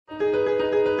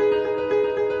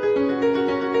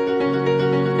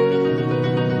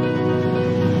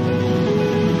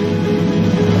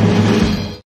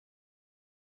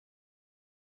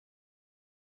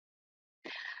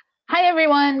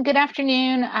good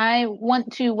afternoon. I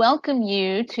want to welcome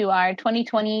you to our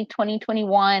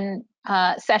 2020-2021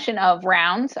 session of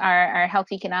rounds, our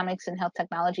Health Economics and Health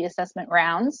Technology Assessment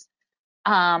rounds,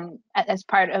 as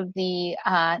part of the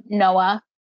NOAA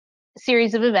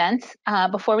series of events.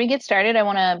 Before we get started, I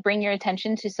want to bring your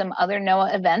attention to some other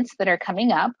NOAA events that are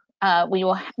coming up.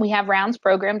 We have rounds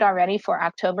programmed already for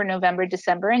October, November,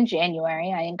 December, and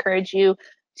January. I encourage you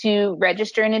to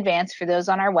register in advance for those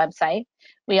on our website.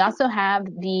 We also have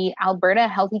the Alberta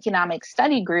Health Economics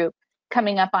Study Group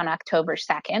coming up on October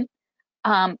 2nd.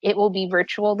 It will be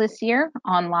virtual this year,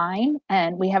 online,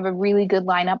 and we have a really good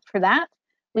lineup for that.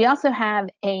 We also have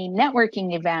a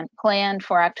networking event planned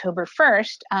for October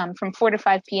 1st from 4 to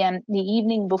 5 p.m. the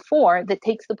evening before that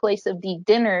takes the place of the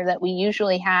dinner that we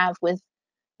usually have with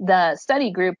the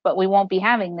study group, but we won't be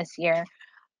having this year.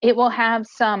 It will have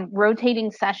some rotating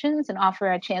sessions and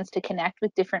offer a chance to connect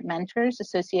with different mentors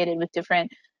associated with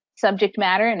different subject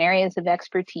matter and areas of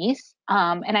expertise.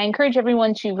 And I encourage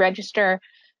everyone to register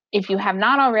if you have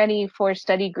not already for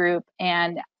study group,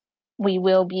 and we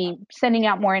will be sending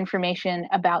out more information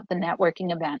about the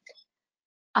networking event.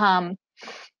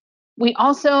 We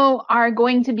also are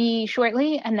going to be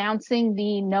shortly announcing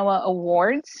the NOAA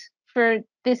Awards for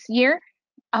this year.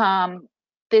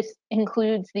 This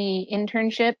includes the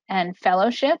internship and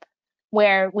fellowship,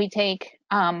 where we take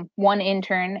one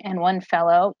intern and one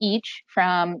fellow each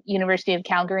from University of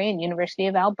Calgary and University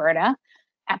of Alberta.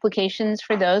 Applications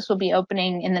for those will be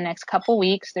opening in the next couple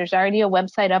weeks. There's already a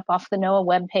website up off the NOAA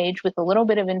webpage with a little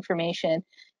bit of information.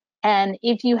 And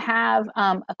if you have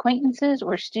acquaintances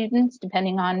or students,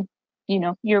 depending on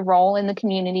your role in the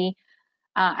community,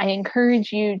 I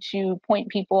encourage you to point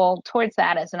people towards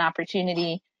that as an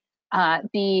opportunity.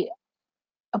 The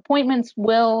appointments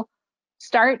will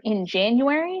start in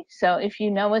January. So if you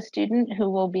know a student who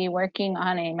will be working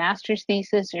on a master's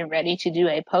thesis or ready to do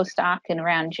a postdoc in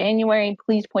around January,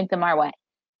 please point them our way.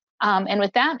 And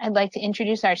with that, I'd like to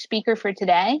introduce our speaker for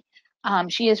today.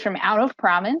 She is from out of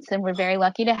province, and we're very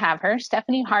lucky to have her.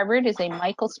 Stephanie Harvard is a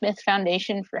Michael Smith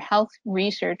Foundation for Health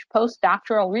Research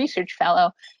Post-Doctoral Research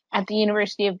Fellow at the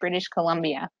University of British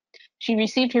Columbia. She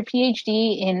received her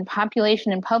PhD in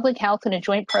Population and Public Health in a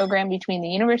joint program between the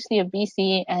University of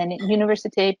BC and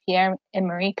Université Pierre and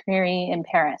Marie Curie in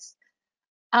Paris.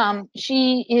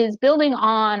 She is building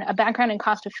on a background in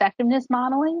cost effectiveness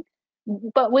modeling,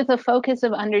 but with a focus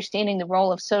of understanding the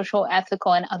role of social,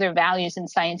 ethical, and other values in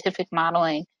scientific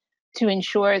modeling to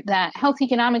ensure that health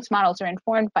economics models are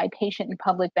informed by patient and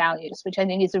public values, which I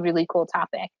think is a really cool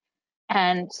topic.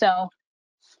 And so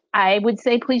I would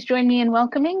say please join me in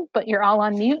welcoming, but you're all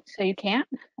on mute, so you can't.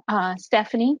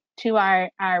 Stephanie, to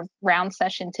our round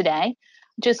session today.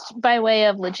 Just by way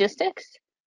of logistics,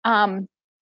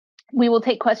 we will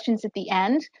take questions at the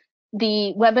end.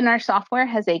 The webinar software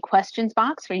has a questions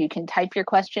box where you can type your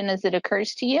question as it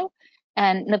occurs to you,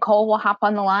 and Nicole will hop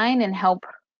on the line and help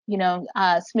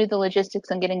smooth the logistics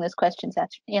on getting those questions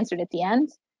answered at the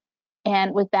end.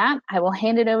 And with that, I will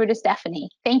hand it over to Stephanie.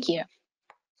 Thank you.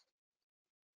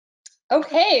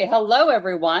 Okay, hello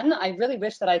everyone. I really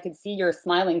wish that I could see your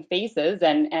smiling faces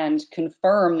and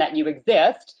confirm that you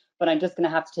exist, but I'm just going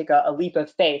to have to take a leap of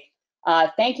faith.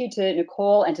 Thank you to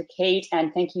Nicole and to Kate,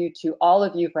 and thank you to all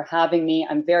of you for having me.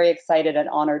 I'm very excited and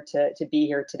honored to be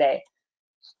here today.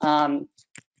 I'm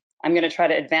going to try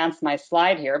to advance my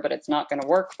slide here, but it's not going to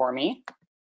work for me.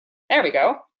 There we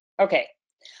go. Okay.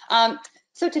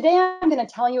 So today I'm going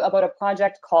to tell you about a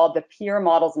project called the Peer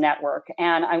Models Network,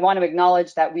 and I want to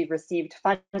acknowledge that we've received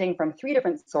funding from 3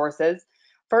 different sources.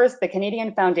 First, the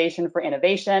Canadian Foundation for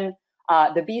Innovation,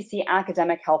 the BC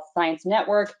Academic Health Science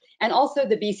Network, and also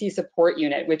the BC Support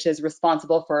Unit, which is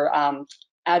responsible for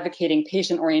advocating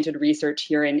patient-oriented research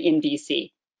here in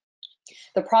BC.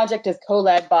 The project is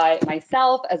co-led by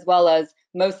myself, as well as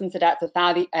Mohsen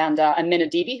Sadat-Safavi and Amina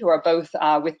Dibi, who are both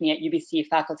with me at UBC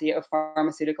Faculty of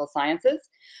Pharmaceutical Sciences.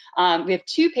 We have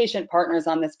 2 patient partners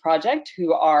on this project,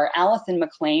 who are Alison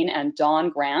McLean and Dawn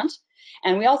Grant.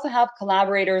 And we also have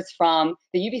collaborators from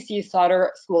the UBC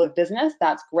Sauder School of Business,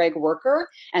 that's Greg Worker,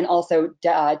 and also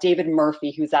David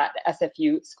Murphy, who's at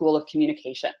SFU School of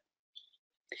Communication.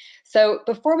 So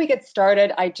before we get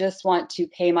started, I just want to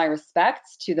pay my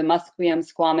respects to the Musqueam,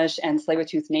 Squamish, and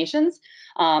Tsleil-Waututh nations.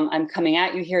 I'm coming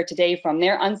at you here today from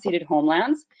their unceded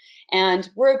homelands. And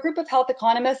we're a group of health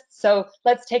economists, so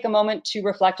let's take a moment to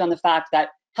reflect on the fact that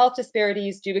health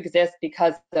disparities do exist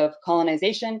because of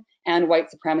colonization and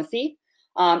white supremacy.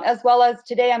 As well as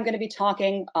today, I'm going to be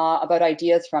talking about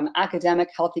ideas from academic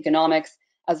health economics,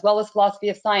 as well as philosophy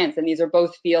of science. And these are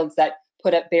both fields that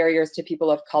put up barriers to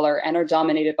people of color and are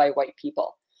dominated by white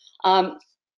people.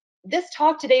 this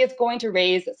talk today is going to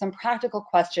raise some practical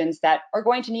questions that are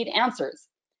going to need answers.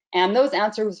 And those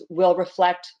answers will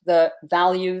reflect the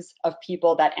values of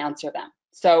people that answer them.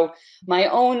 So my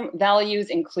own values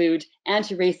include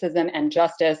anti-racism and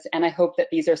justice, and I hope that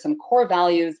these are some core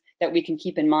values that we can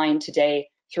keep in mind today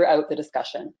throughout the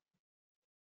discussion.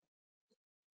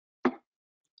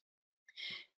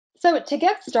 So to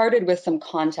get started with some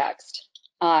context,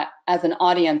 as an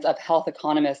audience of health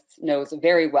economists knows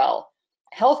very well,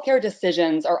 healthcare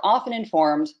decisions are often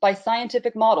informed by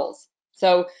scientific models.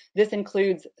 So this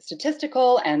includes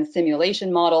statistical and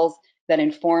simulation models that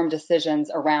inform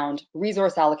decisions around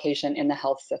resource allocation in the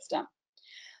health system.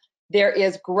 There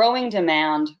is growing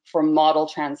demand for model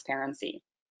transparency.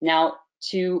 Now,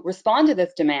 to respond to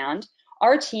this demand,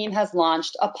 our team has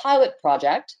launched a pilot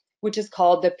project, which is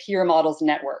called the Peer Models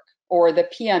Network, or the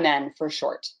PMN for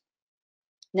short.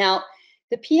 Now,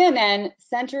 the PMN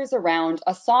centers around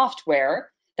a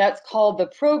software that's called the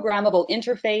Programmable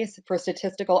Interface for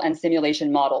Statistical and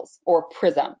Simulation Models, or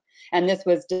PRISM. And this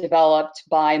was developed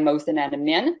by Mohsen and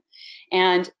Amin.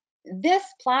 And this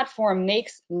platform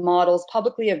makes models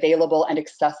publicly available and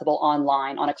accessible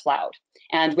online on a cloud.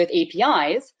 And with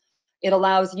APIs, it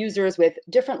allows users with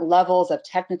different levels of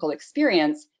technical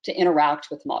experience to interact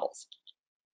with models.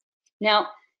 Now,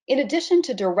 in addition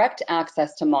to direct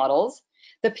access to models,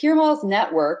 the Peer Models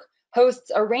Network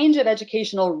hosts a range of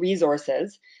educational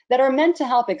resources that are meant to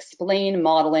help explain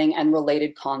modeling and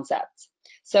related concepts.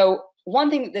 So one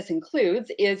thing that this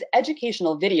includes is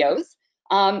educational videos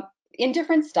in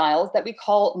different styles that we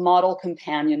call model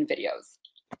companion videos.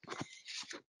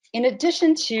 In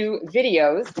addition to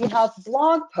videos, we have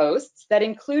blog posts that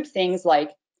include things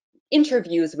like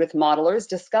interviews with modelers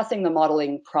discussing the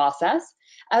modeling process,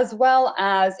 as well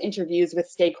as interviews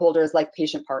with stakeholders like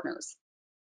patient partners.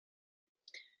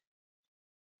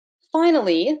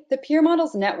 Finally, the Peer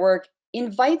Models Network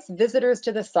invites visitors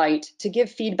to the site to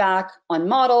give feedback on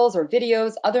models or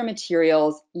videos, other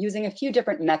materials, using a few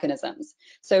different mechanisms.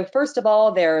 So first of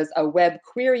all, there's a web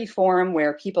query form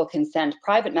where people can send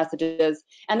private messages,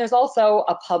 and there's also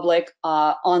a public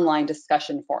online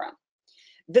discussion forum.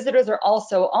 Visitors are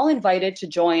also all invited to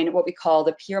join what we call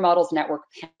the Peer Models Network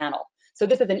panel. So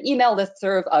this is an email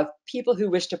listserv of people who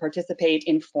wish to participate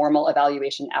in formal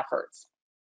evaluation efforts.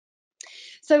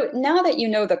 So now that you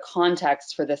know the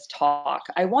context for this talk,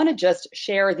 I want to just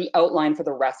share the outline for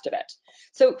the rest of it.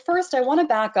 So first, I want to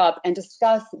back up and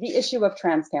discuss the issue of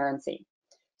transparency.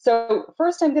 So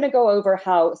first, I'm going to go over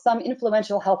how some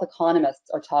influential health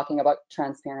economists are talking about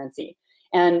transparency.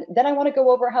 And then I want to go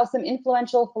over how some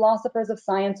influential philosophers of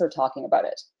science are talking about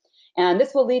it. And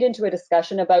this will lead into a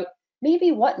discussion about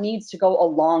maybe what needs to go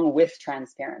along with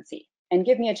transparency, and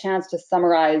give me a chance to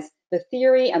summarize the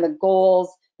theory and the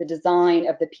goals, the design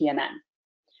of the PMN.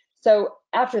 So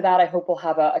after that, I hope we'll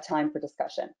have a time for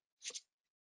discussion.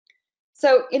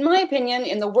 So in my opinion,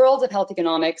 in the world of health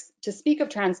economics, to speak of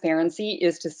transparency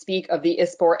is to speak of the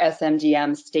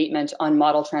ISPOR-SMDM statement on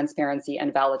model transparency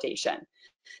and validation.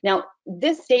 Now,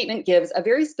 this statement gives a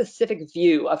very specific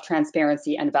view of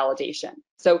transparency and validation.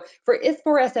 So for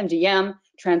ISPOR-SMDM,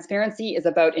 transparency is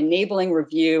about enabling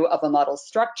review of a model's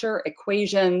structure,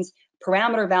 equations,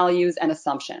 parameter values, and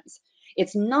assumptions.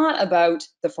 It's not about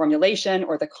the formulation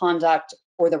or the conduct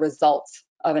or the results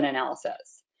of an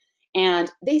analysis. And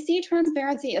they see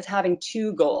transparency as having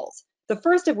two goals. The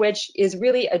first of which is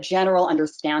really a general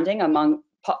understanding among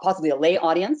possibly a lay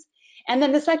audience. And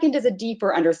then the second is a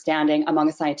deeper understanding among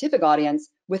a scientific audience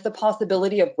with the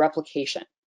possibility of replication.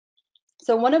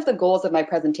 So one of the goals of my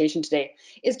presentation today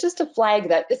is just to flag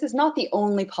that this is not the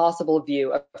only possible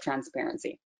view of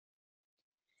transparency.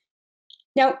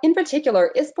 Now, in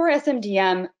particular,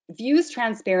 ISPOR-SMDM views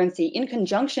transparency in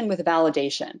conjunction with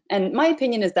validation. And my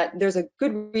opinion is that there's a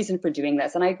good reason for doing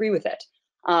this, and I agree with it.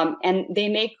 And they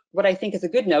make what I think is a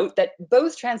good note that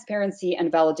both transparency and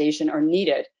validation are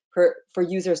needed for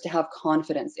users to have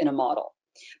confidence in a model.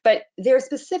 But their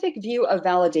specific view of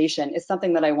validation is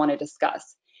something that I want to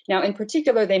discuss. Now, in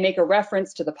particular, they make a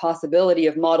reference to the possibility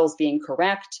of models being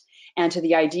correct and to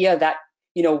the idea that,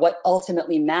 what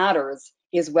ultimately matters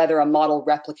is whether a model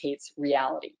replicates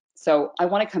reality. So I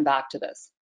want to come back to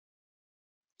this.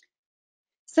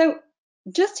 So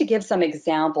just to give some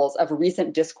examples of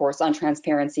recent discourse on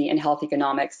transparency in health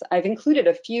economics, I've included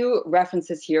a few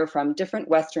references here from different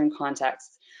Western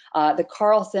contexts. The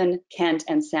Carlson, Kent,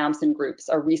 and Sampson groups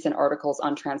are recent articles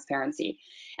on transparency.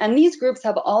 And these groups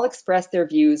have all expressed their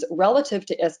views relative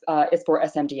to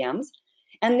ISPOR-SMDMs,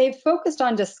 and they've focused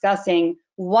on discussing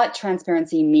what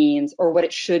transparency means or what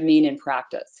it should mean in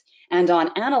practice, and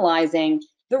on analyzing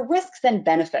the risks and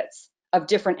benefits of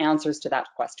different answers to that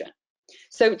question.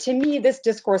 So to me, this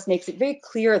discourse makes it very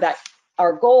clear that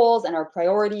our goals and our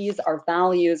priorities, our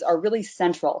values are really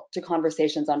central to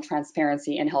conversations on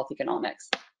transparency and health economics.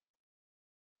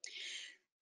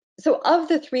 So of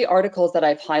the 3 articles that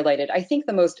I've highlighted, I think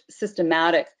the most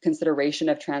systematic consideration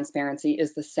of transparency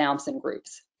is the Sampson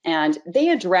groups. And they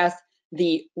address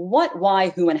the what, why,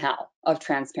 who, and how of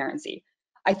transparency.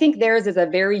 I think theirs is a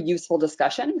very useful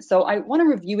discussion, so I want to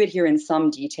review it here in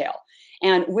some detail.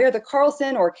 And where the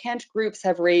Carlson or Kent groups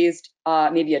have raised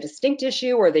maybe a distinct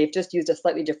issue or they've just used a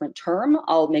slightly different term,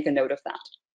 I'll make a note of that.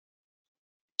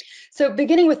 So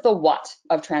beginning with the what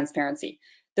of transparency,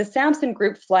 the Sampson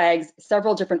group flags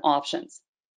several different options.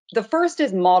 The first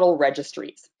is model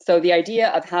registries. So the idea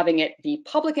of having it be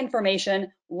public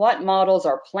information, what models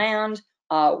are planned,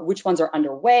 which ones are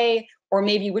underway, or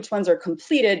maybe which ones are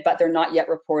completed, but they're not yet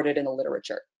reported in the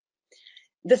literature.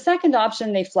 The second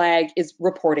option they flag is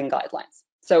reporting guidelines.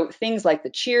 So things like the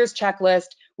Cheers checklist,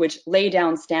 which lay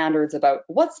down standards about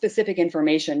what specific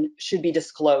information should be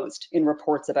disclosed in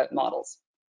reports about models.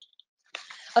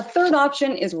 A third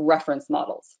option is reference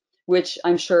models, which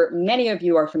I'm sure many of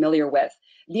you are familiar with.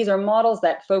 These are models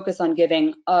that focus on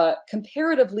giving a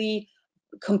comparatively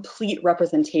complete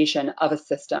representation of a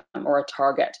system or a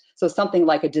target, so something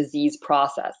like a disease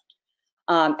process.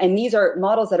 And these are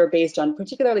models that are based on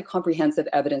particularly comprehensive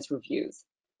evidence reviews.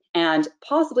 And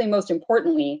possibly most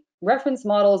importantly, reference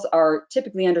models are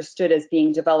typically understood as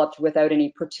being developed without any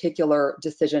particular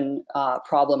decision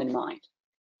problem in mind.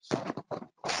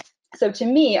 So to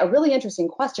me, a really interesting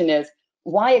question is,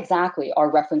 why exactly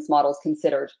are reference models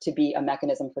considered to be a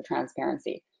mechanism for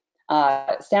transparency?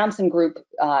 Sampson Group,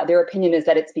 their opinion is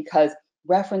that it's because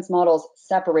reference models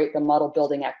separate the model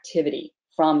building activity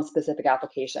from specific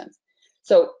applications.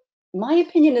 So my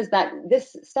opinion is that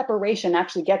this separation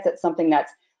actually gets at something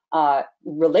that's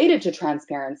related to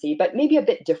transparency, but maybe a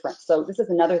bit different. So this is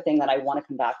another thing that I want to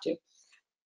come back to.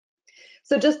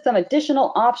 So just some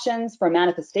additional options for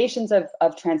manifestations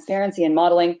of transparency and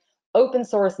modeling. Open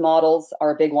source models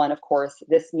are a big one, of course.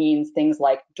 This means things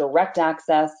like direct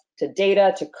access to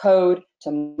data, to code,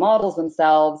 to models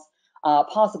themselves,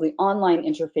 possibly online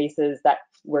interfaces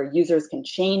where users can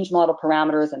change model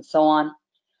parameters and so on.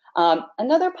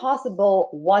 Another possible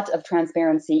what of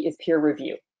transparency is peer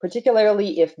review,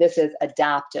 particularly if this is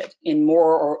adapted in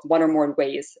one or more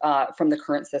ways from the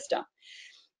current system.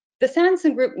 The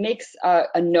Sampson Group makes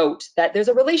a note that there's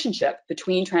a relationship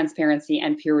between transparency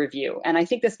and peer review, and I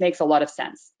think this makes a lot of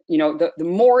sense. You know, the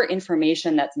more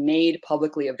information that's made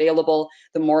publicly available,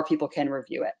 the more people can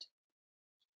review it.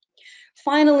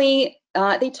 Finally,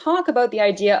 they talk about the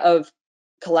idea of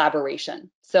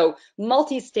collaboration. So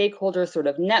multi-stakeholder sort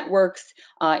of networks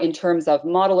in terms of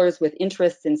modelers with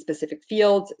interests in specific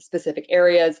fields, specific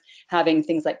areas, having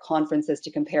things like conferences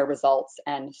to compare results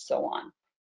and so on.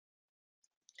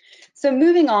 So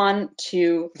moving on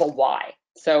to the why.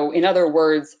 So in other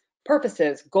words,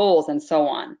 purposes, goals, and so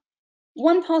on.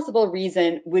 One possible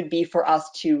reason would be for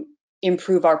us to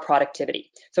improve our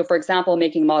productivity. So for example,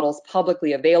 making models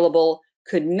publicly available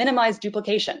could minimize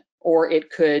duplication, or it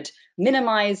could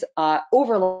minimize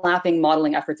overlapping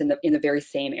modeling efforts in the very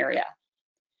same area.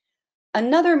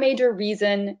 Another major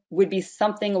reason would be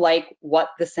something like what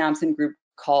the Sampson Group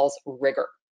calls rigor.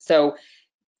 So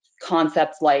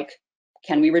concepts like,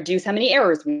 can we reduce how many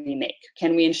errors we make?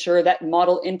 Can we ensure that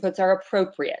model inputs are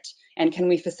appropriate? And can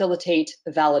we facilitate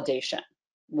validation,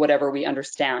 whatever we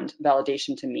understand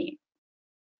validation to mean?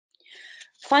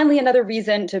 Finally, another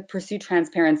reason to pursue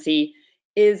transparency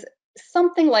is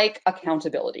something like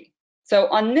accountability. So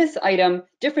on this item,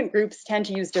 different groups tend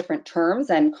to use different terms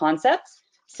and concepts.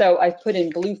 So I've put in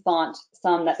blue font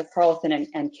some that the Carlson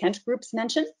and Kent groups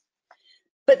mention.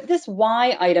 But this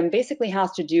why item basically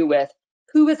has to do with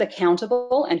who is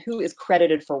accountable and who is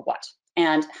credited for what.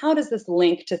 And how does this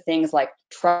link to things like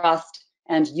trust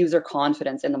and user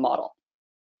confidence in the model?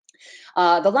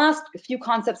 The last few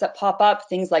concepts that pop up,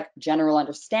 things like general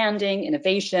understanding,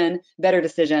 innovation, better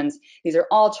decisions, these are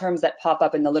all terms that pop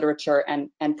up in the literature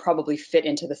and probably fit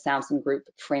into the Sampson Group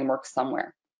framework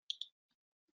somewhere.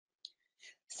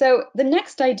 So the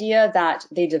next idea that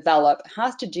they develop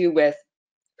has to do with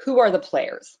who are the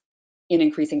players in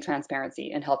increasing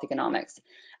transparency in health economics.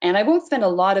 And I won't spend a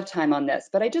lot of time on this,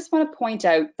 but I just want to point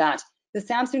out that the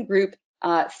Sampson Group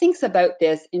thinks about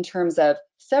this in terms of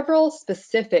several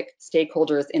specific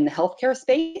stakeholders in the healthcare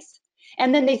space,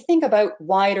 and then they think about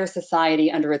wider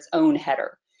society under its own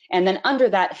header. And then under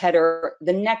that header,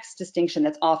 the next distinction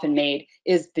that's often made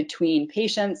is between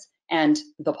patients and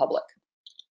the public.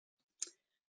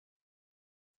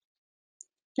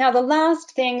 Now, the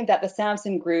last thing that the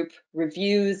Sampson Group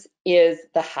reviews is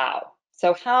the how.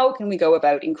 So how can we go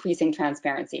about increasing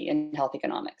transparency in health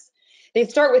economics? They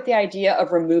start with the idea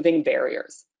of removing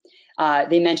barriers.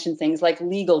 They mention things like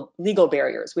legal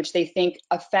barriers, which they think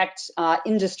affect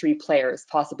industry players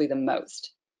possibly the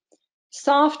most.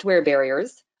 Software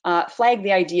barriers flag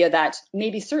the idea that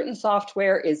maybe certain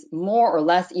software is more or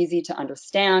less easy to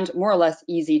understand, more or less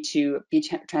easy to be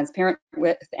transparent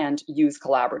with and use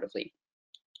collaboratively.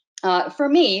 For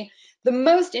me, the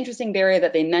most interesting barrier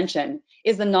that they mention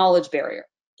is the knowledge barrier.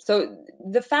 So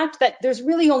the fact that there's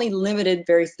really only limited,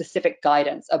 very specific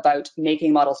guidance about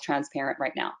making models transparent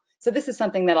right now. So this is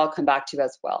something that I'll come back to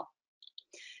as well.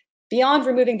 Beyond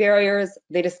removing barriers,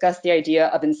 they discuss the idea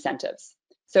of incentives.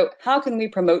 So how can we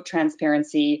promote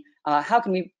transparency? How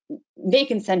can we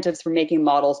make incentives for making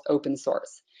models open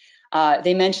source?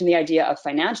 They mention the idea of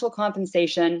financial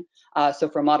compensation, so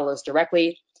for modelers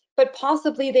directly, but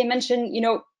possibly they mention,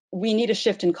 we need a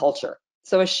shift in culture.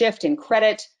 So a shift in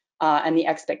credit and the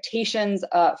expectations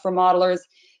for modelers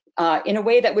in a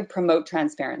way that would promote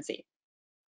transparency.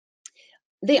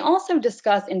 They also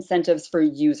discuss incentives for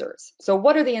users. So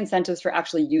what are the incentives for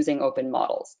actually using open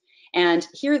models? And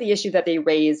here the issue that they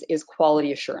raise is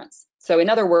quality assurance. So in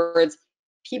other words,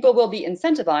 people will be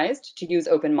incentivized to use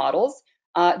open models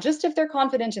just if they're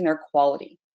confident in their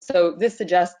quality. So this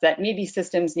suggests that maybe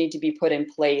systems need to be put in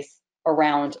place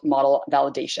around model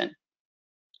validation.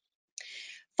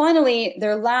 Finally,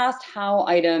 their last how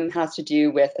item has to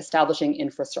do with establishing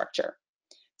infrastructure.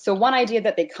 So one idea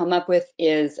that they come up with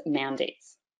is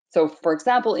mandates. So for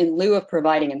example, in lieu of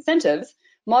providing incentives,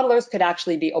 modelers could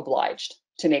actually be obliged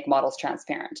to make models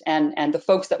transparent. And the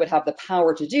folks that would have the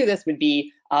power to do this would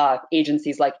be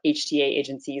agencies like HTA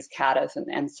agencies, CADAs,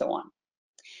 and so on.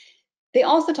 They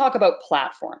also talk about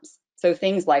platforms. So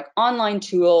things like online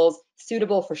tools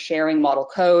suitable for sharing model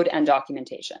code and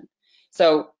documentation.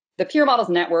 So the Peer Models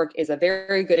Network is a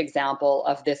very good example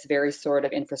of this very sort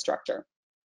of infrastructure.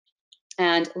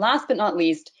 And last but not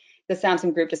least, the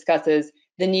Samson Group discusses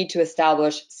the need to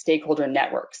establish stakeholder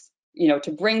networks,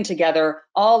 to bring together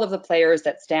all of the players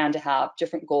that stand to have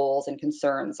different goals and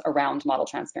concerns around model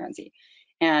transparency.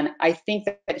 And I think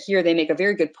that here they make a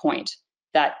very good point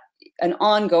that an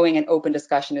ongoing and open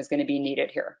discussion is going to be needed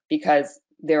here, because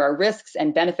there are risks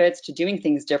and benefits to doing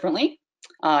things differently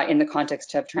in the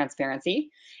context of transparency,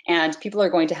 and people are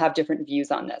going to have different views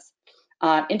on this.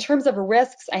 In terms of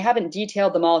risks, I haven't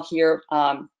detailed them all here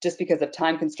just because of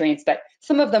time constraints, but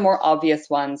some of the more obvious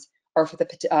ones are for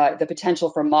the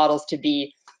potential for models to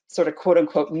be sort of quote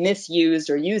unquote misused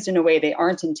or used in a way they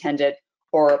aren't intended,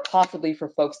 or possibly for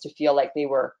folks to feel like they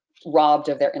were robbed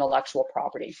of their intellectual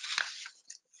property.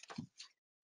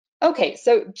 Okay,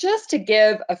 so just to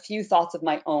give a few thoughts of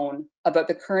my own about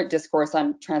the current discourse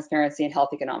on transparency in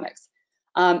health economics.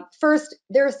 First,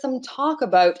 there's some talk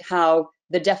about how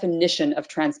the definition of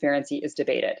transparency is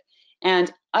debated.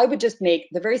 And I would just make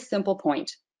the very simple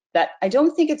point that I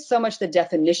don't think it's so much the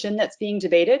definition that's being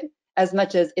debated as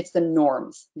much as it's the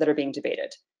norms that are being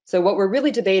debated. So what we're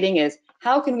really debating is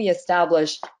how can we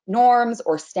establish norms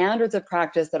or standards of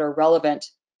practice that are relevant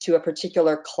to a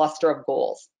particular cluster of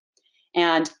goals.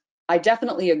 And I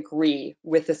definitely agree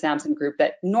with the Samson Group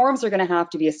that norms are going to have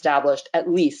to be established at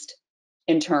least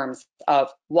in terms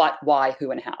of what, why,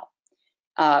 who, and how.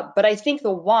 But I think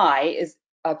the why is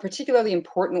a particularly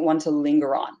important one to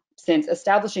linger on, since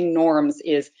establishing norms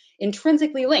is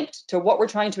intrinsically linked to what we're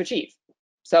trying to achieve.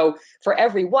 So for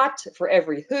every what, for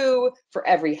every who, for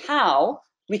every how,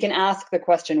 we can ask the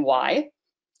question why,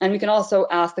 and we can also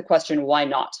ask the question why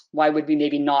not? Why would we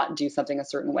maybe not do something a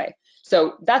certain way?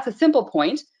 So that's a simple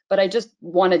point, but I just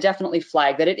want to definitely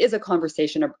flag that it is a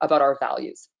conversation about our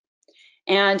values.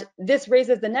 And this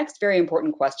raises the next very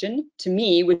important question to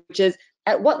me, which is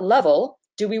at what level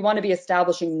do we want to be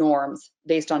establishing norms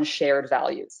based on shared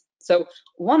values? So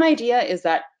one idea is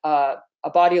that a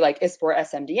body like ISPOR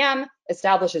SMDM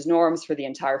establishes norms for the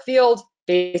entire field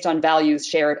based on values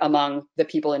shared among the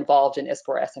people involved in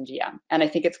ISPOR SMDM. And I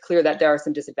think it's clear that there are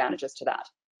some disadvantages to that.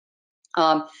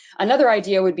 Another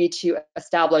idea would be to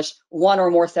establish one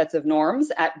or more sets of norms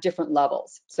at different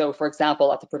levels. So for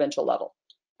example, at the provincial level.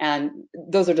 And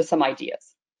those are just some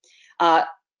ideas.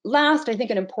 Last, I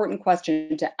think an important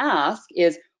question to ask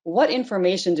is what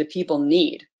information do people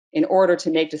need in order to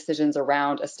make decisions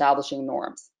around establishing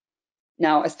norms?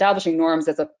 Now, establishing norms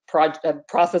is a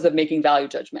process of making value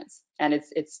judgments. And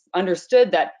it's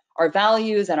understood that our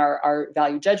values and our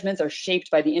value judgments are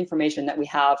shaped by the information that we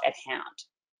have at hand.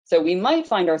 So we might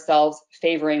find ourselves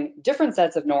favoring different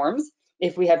sets of norms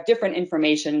if we have different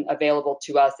information available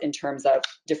to us in terms of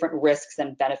different risks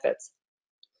and benefits.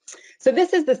 So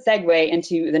this is the segue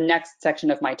into the next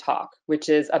section of my talk, which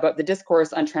is about the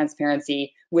discourse on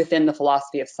transparency within the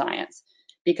philosophy of science.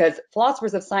 Because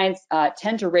philosophers of science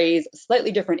tend to raise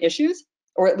slightly different issues,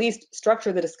 or at least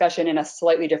structure the discussion in a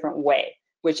slightly different way,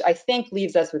 which I think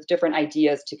leaves us with different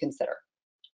ideas to consider.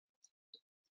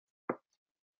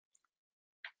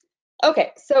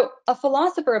 Okay, so a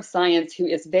philosopher of science who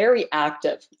is very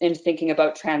active in thinking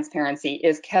about transparency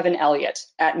is Kevin Elliott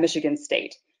at Michigan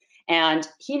State. And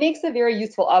he makes a very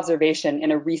useful observation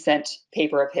in a recent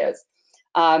paper of his,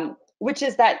 which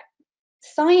is that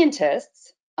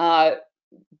scientists,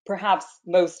 perhaps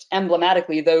most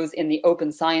emblematically those in the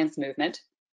open science movement,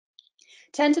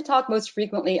 tend to talk most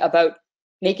frequently about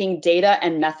making data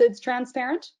and methods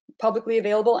transparent, publicly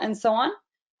available, and so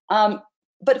on.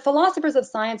 But philosophers of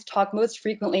science talk most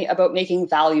frequently about making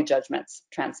value judgments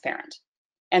transparent.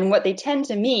 And what they tend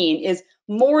to mean is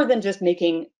more than just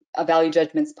making value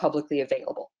judgments publicly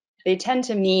available. They tend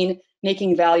to mean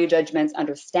making value judgments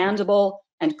understandable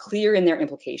and clear in their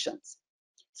implications.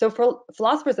 So for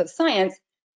philosophers of science,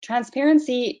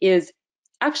 transparency is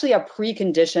actually a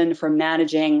precondition for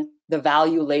managing the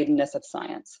value-ladenness of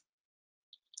science.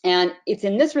 And it's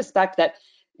in this respect that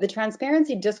the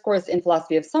transparency discourse in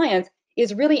philosophy of science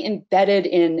is really embedded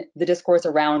in the discourse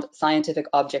around scientific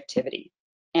objectivity.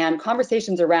 And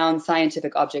conversations around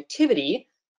scientific objectivity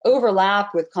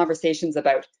overlap with conversations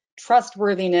about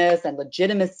trustworthiness and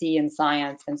legitimacy in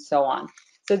science and so on.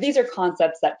 So these are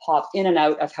concepts that pop in and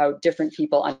out of how different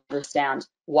people understand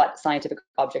what scientific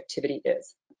objectivity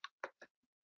is.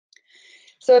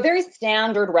 So a very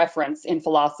standard reference in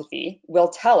philosophy will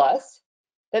tell us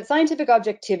that scientific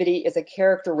objectivity is a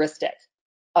characteristic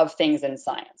of things in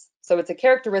science. So it's a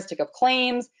characteristic of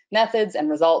claims, methods, and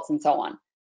results, and so on.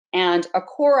 And a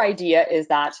core idea is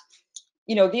that,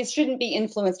 these shouldn't be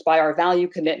influenced by our value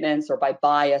commitments or by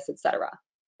bias, etc.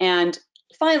 And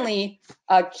finally,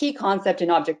 a key concept in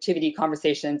objectivity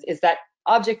conversations is that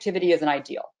objectivity is an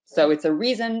ideal. So it's a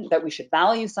reason that we should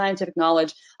value scientific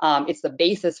knowledge. It's the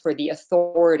basis for the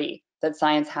authority that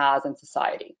science has in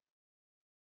society.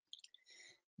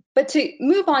 But to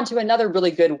move on to another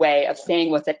really good way of saying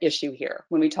what's at issue here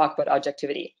when we talk about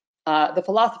objectivity, the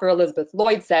philosopher Elizabeth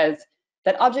Lloyd says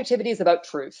that objectivity is about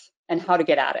truth and how to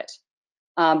get at it.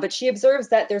 But she observes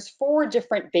that there's 4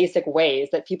 different basic ways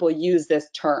that people use this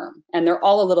term, and they're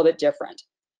all a little bit different.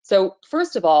 So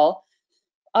first of all,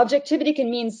 objectivity can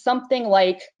mean something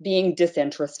like being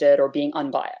disinterested or being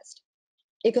unbiased.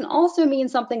 It can also mean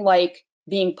something like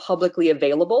being publicly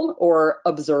available or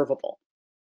observable.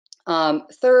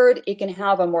 Third, it can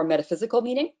have a more metaphysical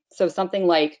meaning. So something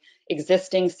like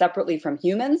existing separately from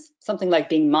humans, something like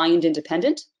being mind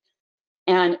independent.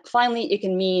 And finally, it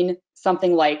can mean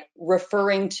something like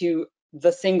referring to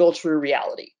the single true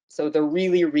reality. So the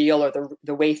really real, or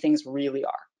the way things really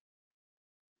are.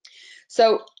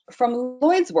 So from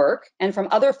Lloyd's work and from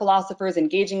other philosophers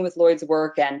engaging with Lloyd's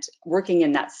work and working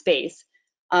in that space,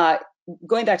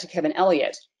 going back to Kevin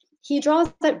Elliott, he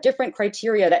draws out different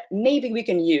criteria that maybe we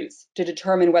can use to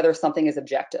determine whether something is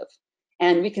objective.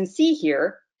 And we can see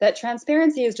here that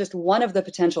transparency is just one of the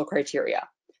potential criteria.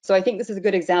 So I think this is a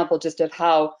good example just of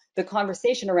how the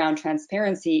conversation around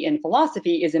transparency in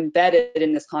philosophy is embedded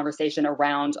in this conversation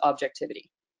around objectivity.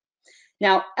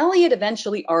 Now, Elliott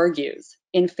eventually argues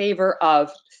in favor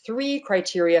of 3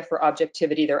 criteria for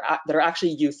objectivity that are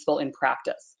actually useful in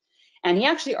practice. And he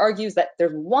actually argues that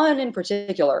there's one in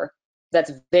particular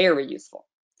that's very useful.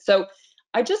 So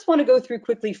I just want to go through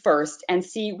quickly first and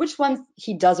see which ones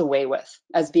he does away with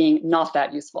as being not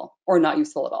that useful or not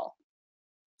useful at all.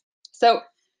 So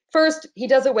first, he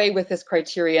does away with this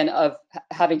criterion of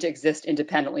having to exist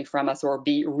independently from us or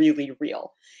be really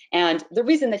real. And the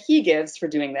reason that he gives for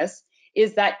doing this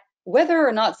is that whether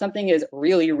or not something is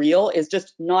really real is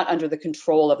just not under the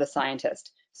control of the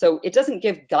scientist. So it doesn't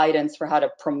give guidance for how to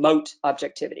promote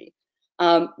objectivity.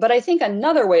 But I think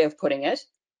another way of putting it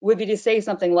would be to say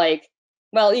something like,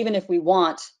 well, even if we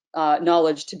want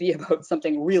knowledge to be about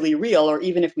something really real, or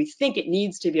even if we think it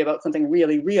needs to be about something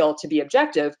really real to be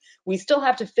objective, we still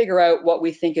have to figure out what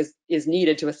we think is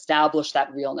needed to establish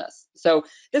that realness. So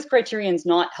this criterion is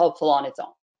not helpful on its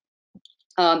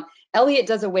own. Elliott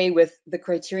does away with the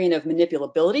criterion of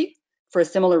manipulability for a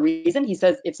similar reason. He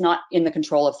says it's not in the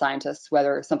control of scientists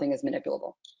whether something is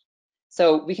manipulable.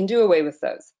 So we can do away with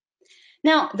those.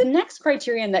 Now, the next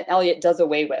criterion that Elliott does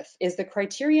away with is the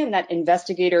criterion that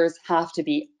investigators have to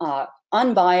be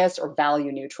unbiased or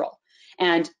value neutral.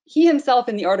 And he himself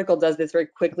in the article does this very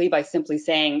quickly by simply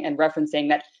saying and referencing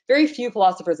that very few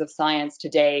philosophers of science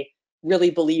today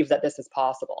really believe that this is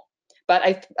possible.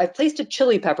 But I've placed a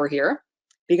chili pepper here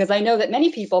because I know that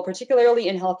many people, particularly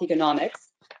in health economics,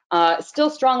 still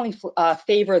strongly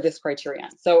favor this criterion.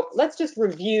 So let's just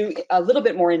review a little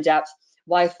bit more in depth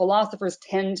why philosophers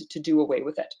tend to do away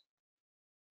with it.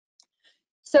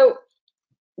 So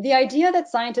the idea that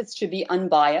scientists should be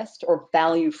unbiased or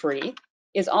value-free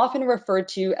is often referred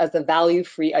to as the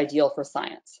value-free ideal for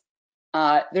science.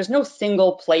 There's no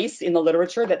single place in the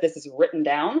literature that this is written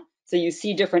down, so you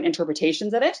see different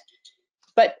interpretations of it.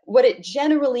 But what it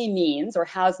generally means, or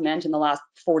has meant in the last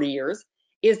 40 years,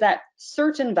 is that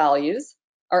certain values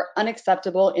are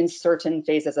unacceptable in certain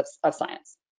phases of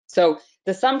science. So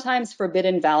the sometimes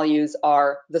forbidden values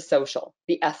are the social,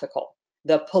 the ethical,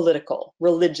 the political,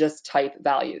 religious type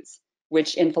values,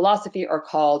 which in philosophy are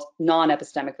called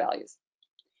non-epistemic values.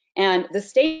 And the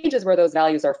stages where those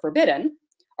values are forbidden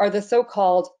are the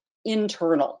so-called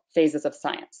internal phases of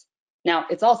science. Now,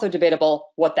 it's also debatable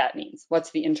what that means.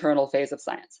 What's the internal phase of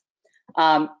science?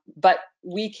 But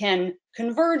we can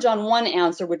converge on one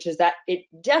answer, which is that it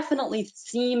definitely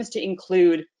seems to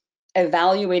include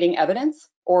evaluating evidence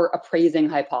or appraising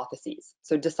hypotheses,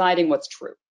 so deciding what's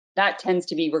true. That tends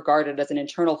to be regarded as an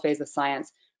internal phase of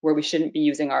science where we shouldn't be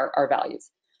using our values,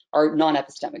 our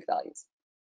non-epistemic values.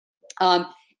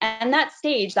 And that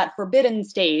stage, that forbidden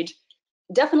stage,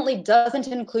 definitely doesn't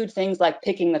include things like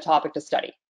picking the topic to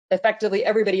study. Effectively,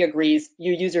 everybody agrees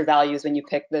you use your values when you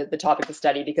pick the topic to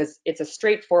study because it's a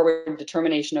straightforward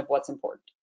determination of what's important.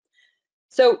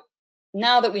 So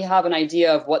now that we have an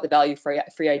idea of what the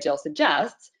value-free ideal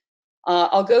suggests,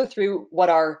 I'll go through what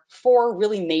are 4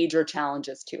 really major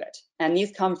challenges to it. And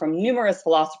these come from numerous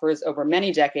philosophers over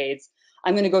many decades.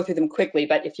 I'm going to go through them quickly,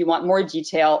 but if you want more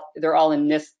detail, they're all in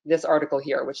this article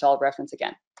here, which I'll reference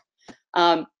again.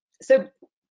 So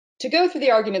to go through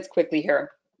the arguments quickly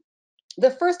here, the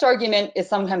first argument is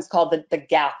sometimes called the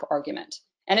gap argument.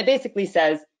 And it basically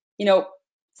says, you know,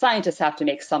 scientists have to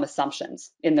make some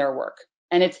assumptions in their work.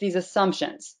 And it's these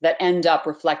assumptions that end up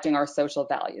reflecting our social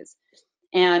values.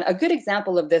 And a good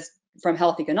example of this from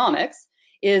health economics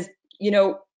is, you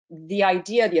know, the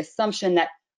idea, the assumption that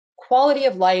quality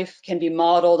of life can be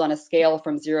modeled on a scale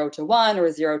from 0 to 1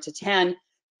 or 0 to 10,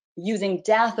 using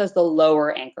death as the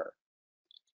lower anchor.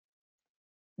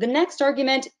 The next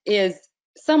argument is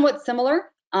somewhat similar.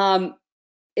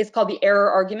 It's called the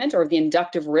error argument or the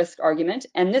inductive risk argument.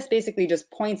 And this basically just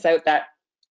points out that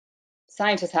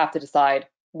scientists have to decide,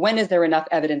 when is there enough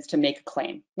evidence to make a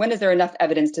claim? When is there enough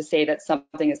evidence to say that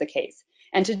something is the case?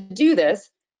 And to do this,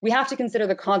 we have to consider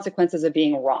the consequences of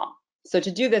being wrong. So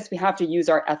to do this, we have to use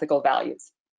our ethical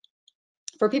values.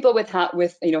 For people with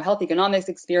health economics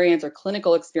experience or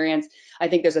clinical experience, I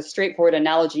think there's a straightforward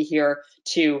analogy here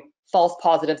to false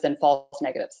positives and false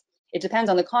negatives. It depends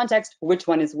on the context, which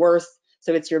one is worse.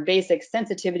 So it's your basic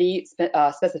sensitivity,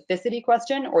 specificity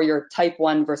question, or your type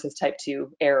 1 versus type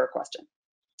 2 error question.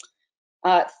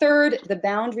 Third, the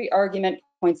boundary argument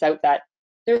points out that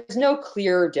there's no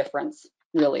clear difference,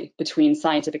 really, between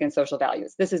scientific and social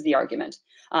values. This is the argument.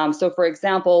 So for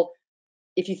example,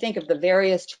 if you think of the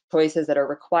various choices that are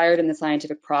required in the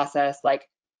scientific process, like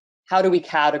how do we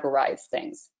categorize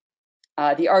things?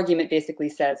 The argument basically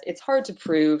says it's hard to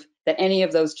prove that any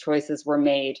of those choices were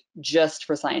made just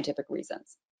for scientific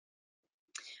reasons.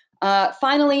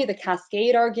 Finally, the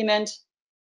cascade argument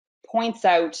points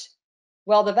out,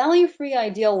 well, the value-free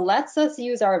ideal lets us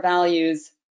use our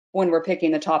values when we're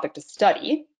picking the topic to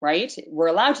study, right? We're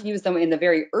allowed to use them in the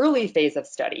very early phase of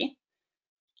study.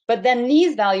 But then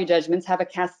these value judgments have a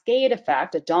cascade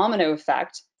effect, a domino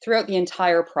effect, throughout the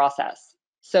entire process.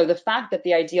 So the fact that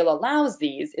the ideal allows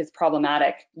these is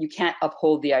problematic. You can't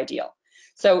uphold the ideal.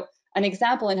 So an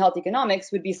example in health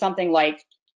economics would be something like,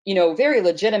 you know, very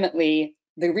legitimately,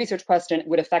 the research question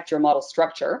would affect your model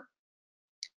structure.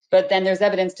 But then there's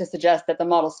evidence to suggest that the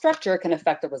model structure can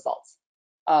affect the results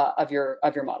of your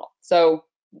model. So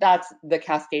that's the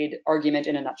cascade argument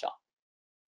in a nutshell.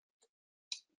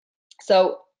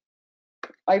 So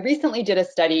I recently did a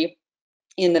study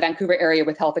in the Vancouver area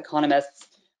with health economists.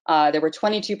 There were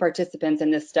 22 participants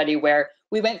in this study where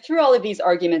we went through all of these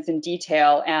arguments in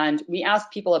detail, and we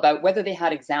asked people about whether they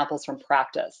had examples from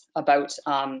practice about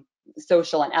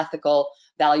social and ethical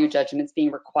value judgments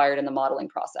being required in the modeling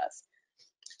process.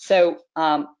 So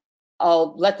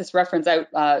I'll let this reference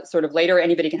out sort of later.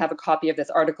 Anybody can have a copy of this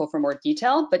article for more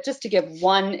detail, but just to give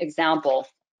one example,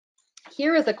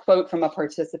 here is a quote from a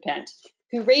participant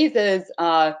who raises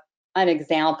an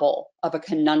example of a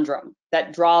conundrum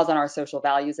that draws on our social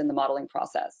values in the modeling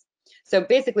process. So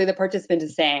basically the participant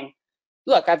is saying,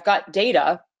 look, I've got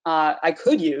data I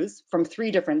could use from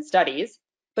 3 different studies,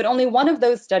 but only one of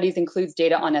those studies includes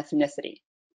data on ethnicity.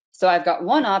 So I've got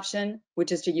one option,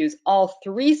 which is to use all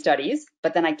 3 studies,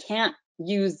 but then I can't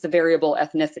use the variable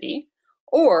ethnicity,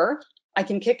 or I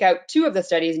can kick out 2 of the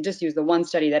studies and just use the one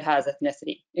study that has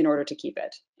ethnicity in order to keep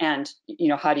it. And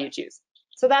how do you choose?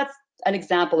 So that's an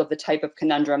example of the type of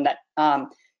conundrum that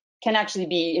can actually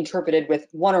be interpreted with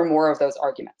one or more of those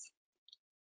arguments.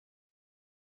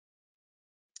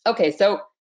 Okay, so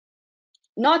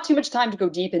not too much time to go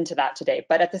deep into that today,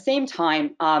 but at the same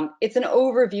time, it's an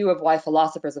overview of why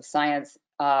philosophers of science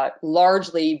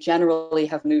largely, generally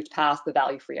have moved past the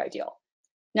value-free ideal.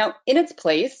 Now, in its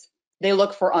place, they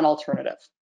look for an alternative.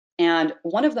 And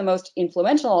one of the most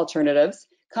influential alternatives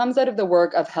comes out of the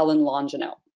work of Helen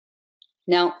Longino.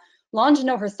 Now,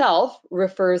 Longino herself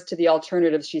refers to the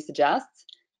alternatives she suggests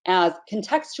as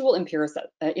contextual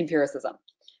empiricism,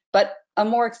 but a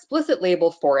more explicit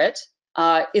label for it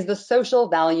is the social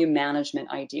value management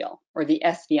ideal, or the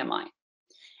SVMI.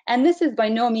 And this is by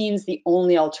no means the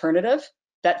only alternative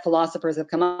that philosophers have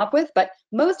come up with, but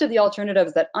most of the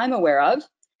alternatives that I'm aware of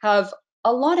have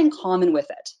a lot in common with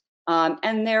it,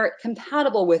 and they're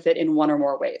compatible with it in one or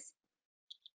more ways.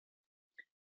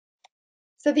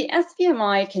 So the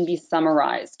SVMI can be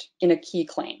summarized in a key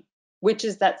claim, which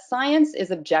is that science is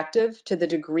objective to the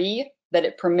degree that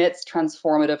it permits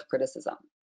transformative criticism.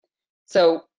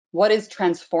 So what is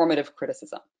transformative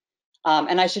criticism?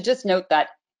 And I should just note that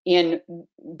in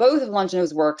both of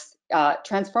Longino's works,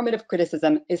 transformative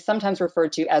criticism is sometimes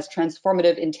referred to as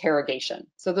transformative interrogation.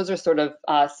 So those are sort of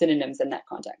synonyms in that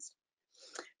context.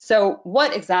 So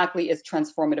what exactly is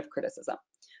transformative criticism?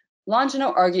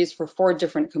 Longino argues for 4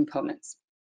 different components.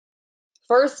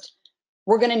 First,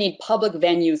 we're going to need public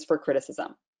venues for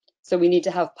criticism. So we need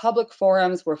to have public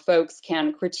forums where folks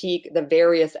can critique the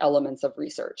various elements of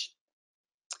research.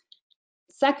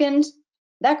 Second,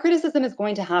 that criticism is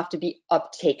going to have to be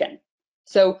uptaken.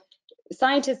 So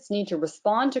scientists need to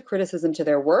respond to criticism to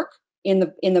their work in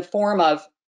the form of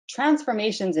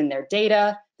transformations in their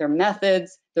data, their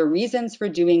methods, their reasons for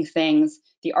doing things,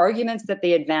 the arguments that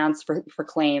they advance for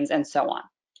claims, and so on.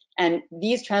 And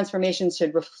these transformations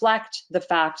should reflect the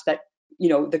fact that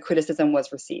the criticism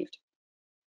was received.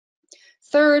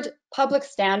 Third, public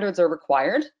standards are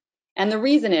required. And the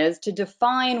reason is to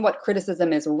define what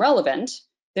criticism is relevant,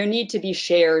 there need to be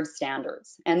shared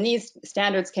standards. And these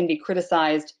standards can be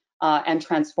criticized and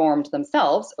transformed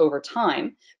themselves over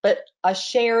time, but a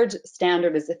shared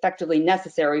standard is effectively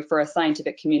necessary for a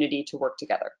scientific community to work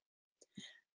together.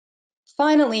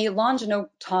 Finally, Longino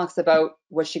talks about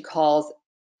what she calls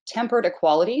tempered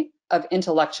equality of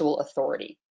intellectual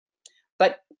authority.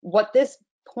 But what this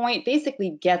point basically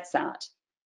gets at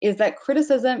is that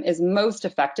criticism is most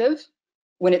effective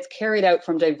when it's carried out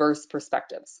from diverse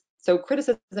perspectives. So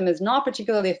criticism is not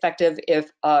particularly effective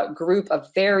if a group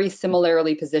of very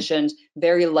similarly positioned,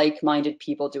 very like-minded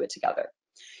people do it together.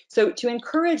 So to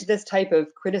encourage this type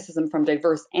of criticism from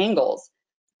diverse angles,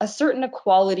 a certain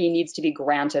equality needs to be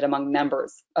granted among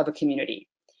members of a community.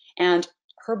 And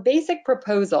her basic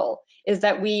proposal is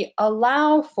that we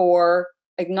allow for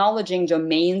acknowledging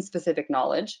domain-specific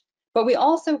knowledge, but we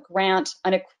also grant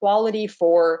an equality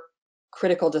for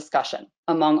critical discussion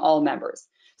among all members.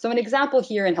 So an example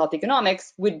here in health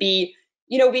economics would be,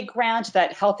 we grant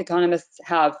that health economists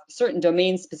have certain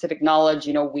domain-specific knowledge,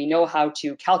 we know how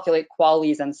to calculate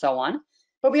QALYs and so on,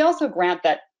 but we also grant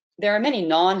that there are many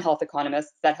non-health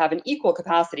economists that have an equal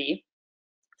capacity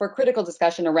for critical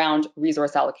discussion around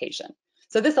resource allocation.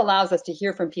 So this allows us to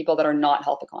hear from people that are not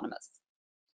health economists.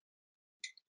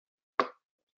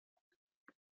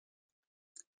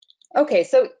 Okay,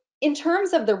 so in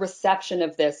terms of the reception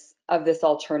of this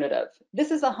alternative,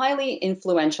 this is a highly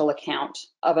influential account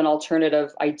of an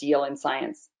alternative ideal in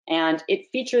science, and it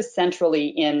features centrally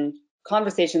in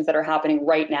conversations that are happening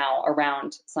right now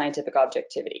around scientific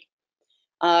objectivity.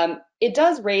 It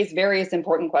does raise various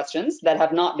important questions that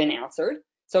have not been answered.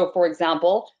 So, for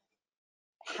example,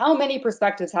 how many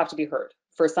perspectives have to be heard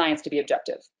for science to be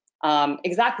objective?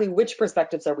 Exactly which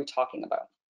perspectives are we talking about?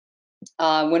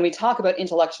 When we talk about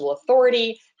intellectual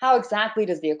authority, how exactly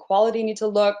does the equality need to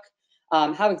look?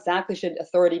 How exactly should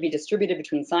authority be distributed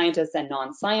between scientists and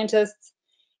non-scientists?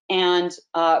 And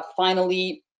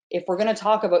finally, if we're going to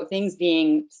talk about things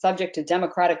being subject to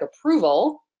democratic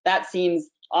approval, that seems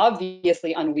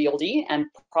obviously unwieldy and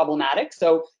problematic.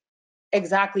 So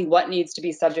exactly what needs to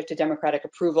be subject to democratic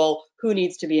approval, who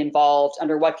needs to be involved,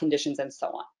 under what conditions, and so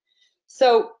on.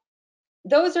 So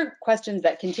those are questions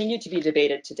that continue to be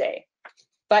debated today.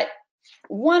 But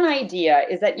one idea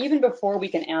is that even before we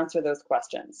can answer those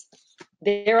questions,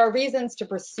 there are reasons to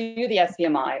pursue the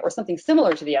SVMI or something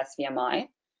similar to the SVMI,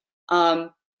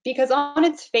 because on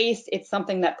its face, it's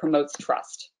something that promotes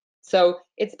trust. So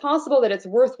it's possible that it's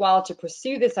worthwhile to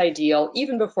pursue this ideal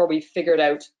even before we've figured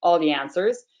out all the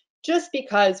answers, just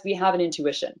because we have an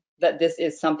intuition that this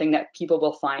is something that people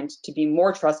will find to be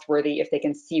more trustworthy if they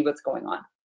can see what's going on.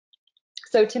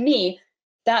 So to me,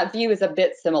 that view is a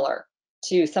bit similar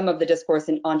to some of the discourse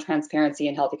on transparency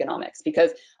in health economics,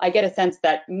 because I get a sense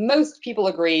that most people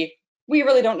agree we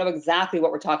really don't know exactly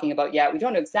what we're talking about yet. We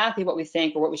don't know exactly what we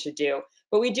think or what we should do,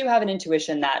 but we do have an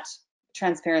intuition that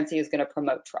transparency is going to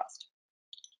promote trust.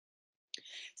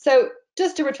 So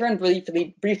just to return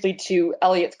briefly to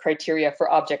Elliott's criteria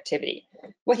for objectivity,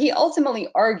 what he ultimately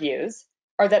argues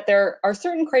are that there are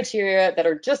certain criteria that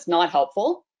are just not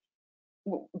helpful,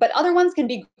 but other ones can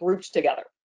be grouped together.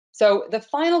 So the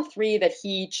final three that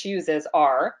he chooses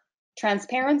are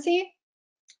transparency,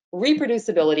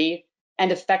 reproducibility,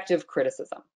 and effective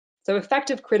criticism. So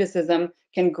effective criticism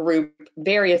can group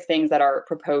various things that are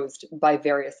proposed by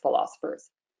various philosophers.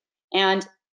 And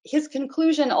his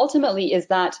conclusion ultimately is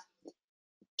that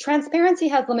transparency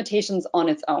has limitations on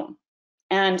its own,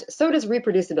 and so does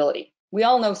reproducibility. We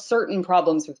all know certain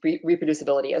problems with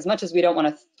reproducibility. As much as we don't want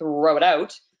to throw it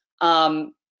out,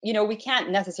 we can't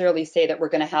necessarily say that we're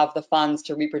going to have the funds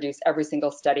to reproduce every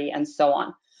single study and so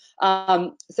on.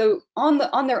 So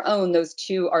on their own, those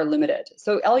two are limited.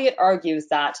 So Elliott argues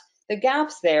that the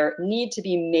gaps there need to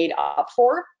be made up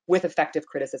for with effective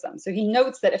criticism. So he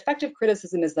notes that effective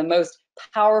criticism is the most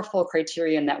powerful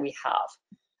criterion that we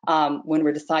have when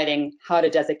we're deciding how to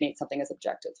designate something as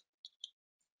objective.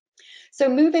 So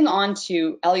moving on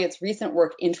to Elliott's recent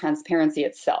work in transparency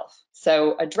itself.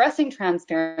 So addressing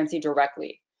transparency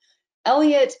directly,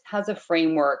 Elliott has a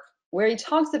framework where he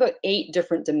talks about 8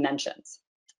 different dimensions.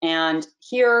 And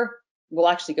here we'll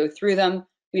actually go through them.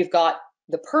 We've got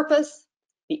the purpose,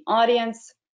 the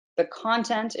audience, the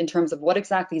content in terms of what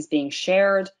exactly is being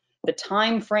shared, the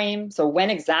time frame, so when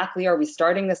exactly are we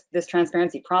starting this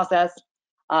transparency process.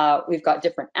 We've got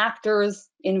different actors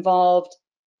involved,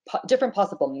 different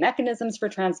possible mechanisms for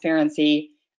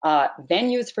transparency,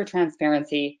 venues for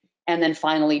transparency, and then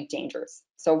finally dangers.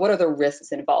 So what are the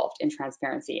risks involved in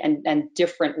transparency and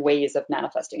different ways of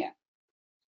manifesting it?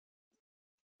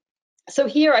 So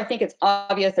here I think it's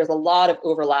obvious there's a lot of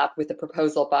overlap with the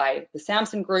proposal by the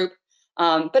Sampson group,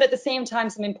 but at the same time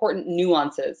some important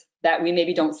nuances that we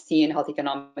maybe don't see in health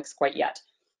economics quite yet.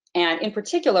 And in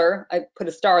particular, I put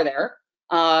a star there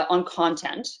on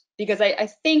content, because I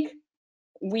think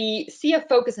we see a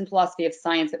focus in philosophy of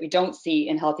science that we don't see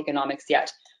in health economics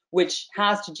yet, which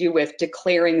has to do with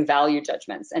declaring value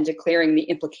judgments and declaring the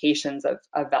implications of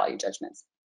value judgments.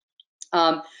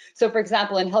 So for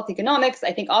example, in health economics,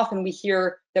 I think often we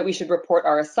hear that we should report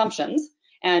our assumptions.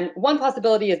 And one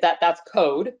possibility is that that's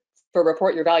code for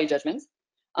report your value judgments.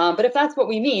 But if that's what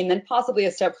we mean, then possibly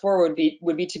a step forward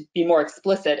would be to be more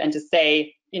explicit and to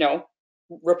say,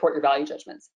 report your value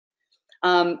judgments.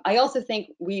 I also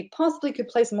think we possibly could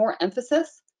place more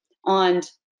emphasis on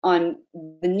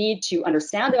the need to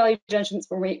understand the value judgments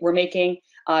we're making,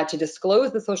 to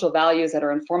disclose the social values that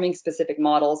are informing specific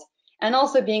models, and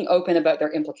also being open about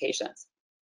their implications.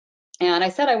 And I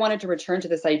said I wanted to return to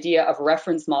this idea of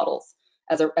reference models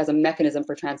as a mechanism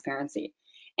for transparency.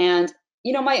 And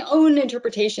my own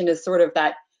interpretation is sort of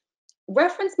that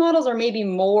reference models are maybe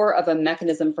more of a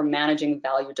mechanism for managing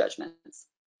value judgments.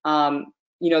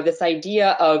 This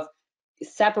idea of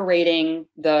separating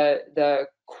the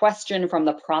question from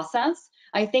the process,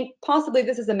 I think possibly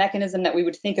this is a mechanism that we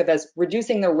would think of as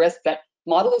reducing the risk that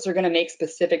models are going to make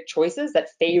specific choices that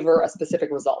favor a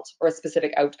specific result or a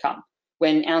specific outcome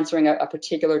when answering a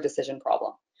particular decision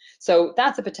problem. So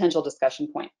that's a potential discussion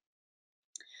point.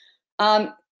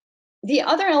 The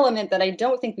other element that I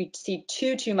don't think we see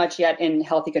too much yet in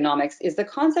health economics is the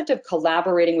concept of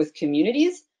collaborating with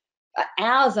communities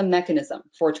as a mechanism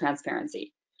for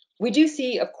transparency. We do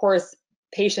see, of course,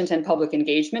 patient and public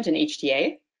engagement in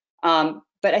HTA,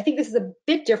 but I think this is a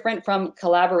bit different from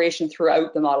collaboration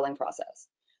throughout the modeling process.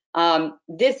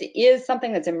 This is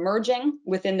something that's emerging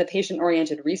within the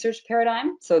patient-oriented research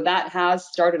paradigm. So that has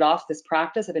started off this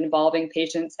practice of involving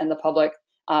patients and the public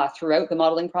throughout the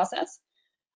modeling process.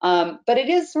 But it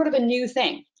is sort of a new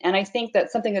thing. And I think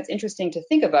that something that's interesting to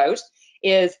think about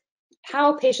is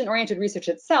how patient-oriented research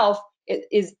itself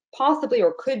is possibly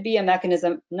or could be a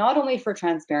mechanism not only for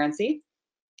transparency,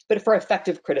 but for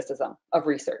effective criticism of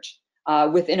research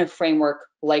within a framework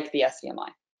like the SVMI.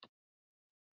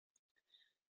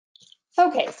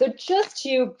 Okay, so just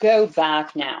to go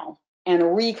back now and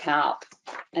recap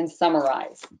and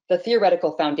summarize the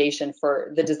theoretical foundation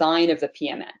for the design of the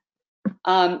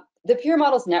PMN. The Peer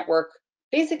Models Network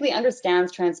basically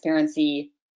understands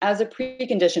transparency as a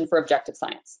precondition for objective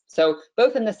science. So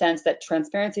both in the sense that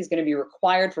transparency is going to be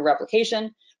required for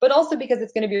replication, but also because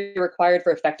it's going to be required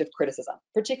for effective criticism,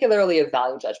 particularly of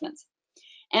value judgments.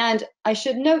 And I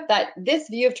should note that this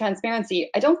view of transparency,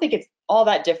 I don't think it's all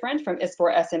that different from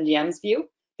ISPOR SMDM's view,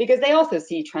 because they also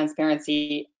see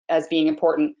transparency as being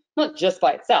important, not just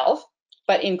by itself,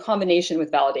 but in combination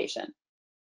with validation.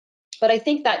 But I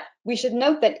think that we should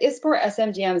note that ISPOR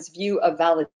SMDM's view of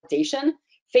validation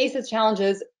faces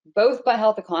challenges both by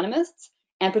health economists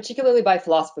and particularly by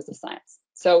philosophers of science.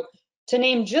 So to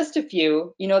name just a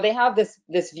few, they have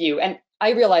this view, and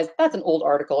I realize that's an old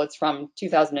article. It's from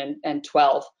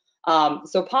 2012.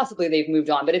 So possibly they've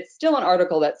moved on, but it's still an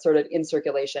article that's sort of in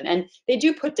circulation. And they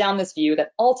do put down this view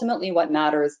that ultimately what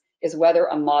matters is whether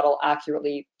a model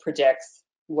accurately predicts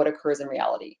what occurs in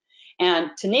reality.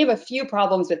 And to name a few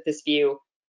problems with this view,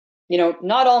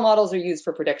 not all models are used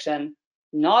for prediction.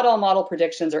 Not all model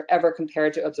predictions are ever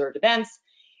compared to observed events.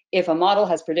 If a model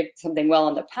has predicted something well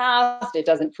in the past, it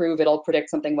doesn't prove it'll predict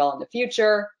something well in the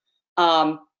future.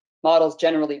 Models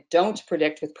generally don't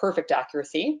predict with perfect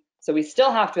accuracy. So we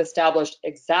still have to establish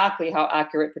exactly how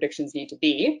accurate predictions need to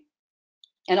be.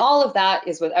 And all of that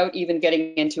is without even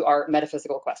getting into our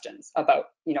metaphysical questions about,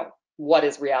 what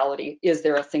is reality? Is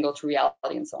there a single true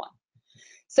reality, and so on.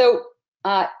 So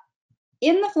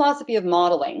in the philosophy of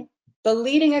modeling, the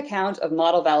leading account of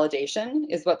model validation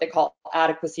is what they call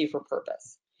adequacy for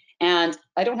purpose. And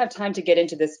I don't have time to get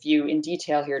into this view in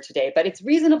detail here today, but it's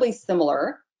reasonably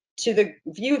similar to the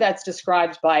view that's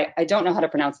described by, I don't know how to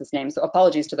pronounce this name, so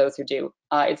apologies to those who do.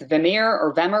 It's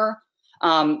Vemer.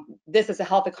 This is a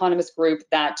health economist group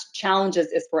that challenges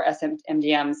ISPOR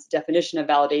SMDM's definition of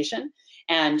validation.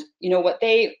 And what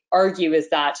they argue is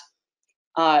that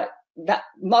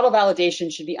model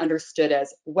validation should be understood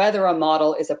as whether a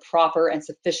model is a proper and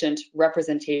sufficient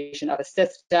representation of a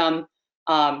system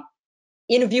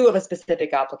in view of a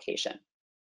specific application.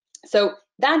 So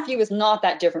that view is not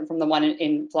that different from the one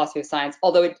in philosophy of science,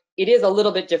 although it is a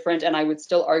little bit different, and I would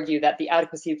still argue that the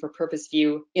adequacy for purpose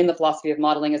view in the philosophy of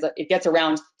modeling it gets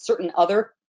around certain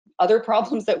other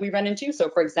problems that we run into. So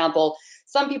for example,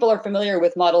 some people are familiar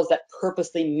with models that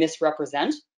purposely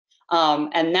misrepresent,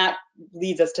 and that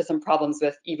leads us to some problems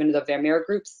with even the Vermeer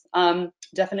group's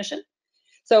definition.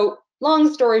 So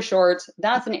long story short,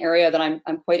 that's an area that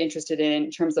I'm quite interested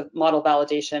in terms of model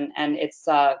validation, and it's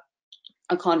a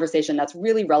conversation that's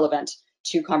really relevant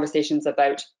to conversations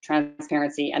about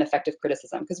transparency and effective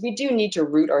criticism, because we do need to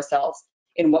root ourselves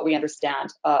in what we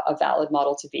understand a valid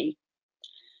model to be.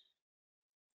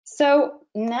 So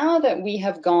now that we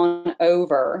have gone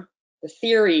over the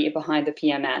theory behind the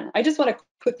PMN, I just want to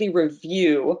quickly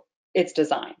review its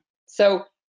design. So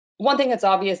one thing that's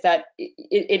obvious that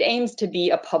it aims to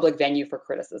be a public venue for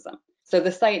criticism. So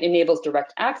the site enables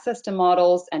direct access to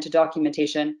models and to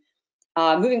documentation.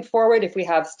 Moving forward, if we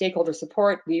have stakeholder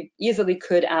support, we easily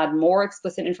could add more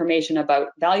explicit information about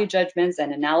value judgments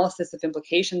and analysis of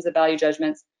implications of value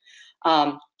judgments.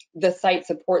 The site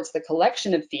supports the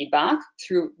collection of feedback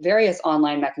through various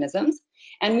online mechanisms,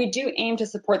 and we do aim to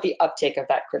support the uptake of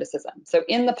that criticism. So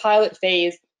in the pilot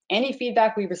phase, any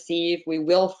feedback we receive, we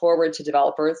will forward to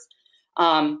developers.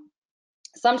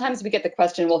 Sometimes we get the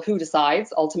question, well, who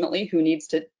decides ultimately who needs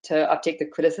to uptake the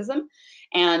criticism,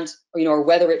 and or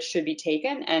whether it should be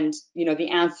taken? And the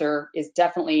answer is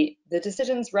definitely the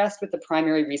decisions rest with the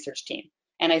primary research team.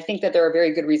 And I think that there are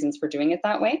very good reasons for doing it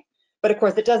that way. But of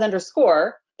course, it does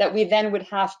underscore that we then would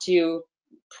have to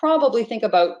probably think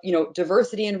about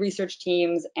diversity in research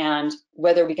teams and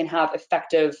whether we can have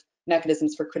effective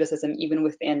mechanisms for criticism even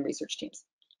within research teams.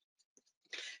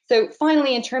 So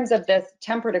finally, in terms of this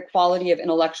temperate equality of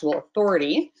intellectual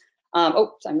authority,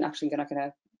 I'm actually not going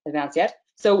to advance yet.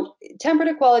 So temperate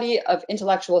equality of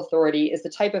intellectual authority is the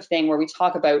type of thing where we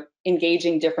talk about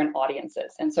engaging different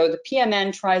audiences. And so the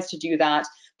PMN tries to do that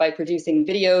by producing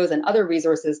videos and other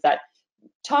resources that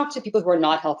talk to people who are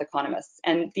not health economists.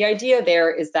 And the idea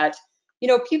there is that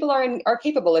people are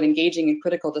capable of engaging in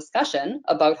critical discussion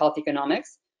about health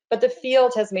economics, but the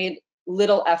field has made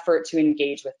little effort to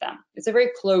engage with them. It's a very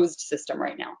closed system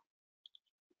right now.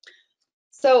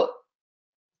 So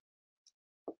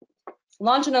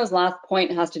Longino's last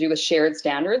point has to do with shared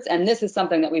standards, and this is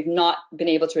something that we've not been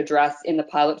able to address in the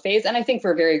pilot phase, and I think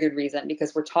for a very good reason,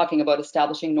 because we're talking about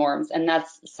establishing norms, and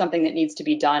that's something that needs to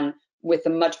be done with a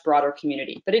much broader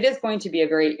community. But it is going to be a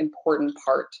very important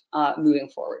part moving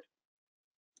forward.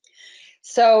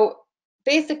 So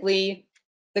basically,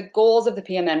 the goals of the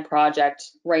PMN project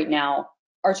right now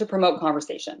are to promote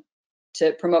conversation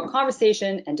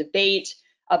and debate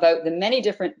about the many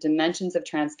different dimensions of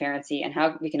transparency and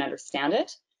how we can understand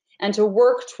it, and to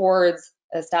work towards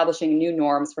establishing new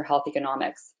norms for health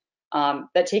economics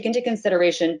that take into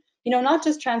consideration, not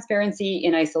just transparency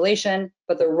in isolation,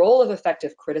 but the role of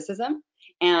effective criticism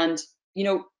and,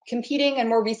 competing and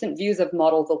more recent views of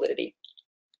model validity.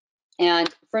 And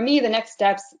for me, the next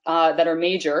steps that are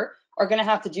major are going to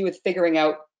have to do with figuring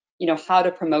out, how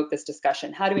to promote this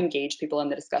discussion, how to engage people in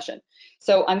the discussion.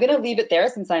 So I'm going to leave it there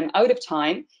since I'm out of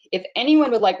time. If anyone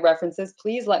would like references,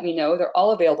 please let me know. They're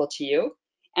all available to you.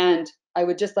 And I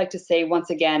would just like to say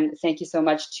once again, thank you so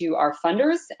much to our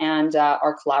funders and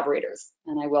our collaborators.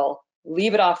 And I will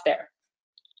leave it off there.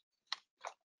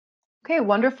 Okay,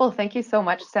 wonderful. Thank you so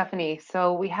much, Stephanie.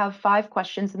 So we have 5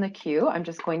 questions in the queue. I'm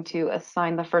just going to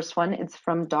assign the first one. It's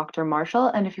from Dr. Marshall.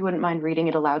 And if you wouldn't mind reading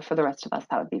it aloud for the rest of us,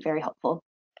 that would be very helpful.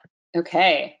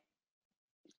 Okay.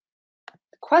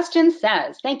 The question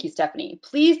says, thank you, Stephanie.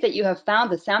 Pleased that you have found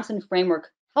the Sampson framework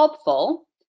helpful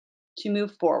to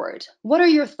move forward. What are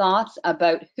your thoughts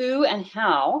about who and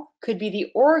how could be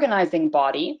the organizing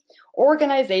body,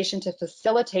 organization to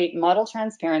facilitate model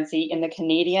transparency in the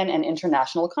Canadian and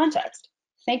international context?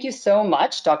 Thank you so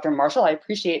much, Dr. Marshall. I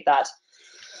appreciate that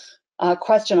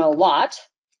question a lot.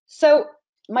 So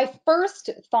my first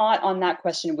thought on that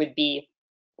question would be,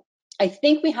 I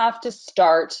think we have to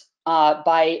start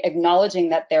by acknowledging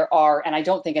that there are, and I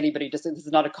don't think anybody, this is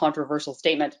not a controversial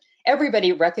statement,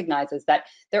 everybody recognizes that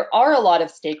there are a lot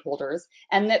of stakeholders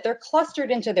and that they're clustered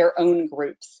into their own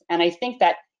groups. And I think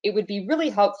that it would be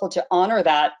really helpful to honor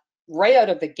that right out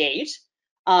of the gate,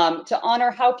 to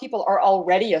honor how people are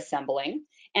already assembling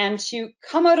and to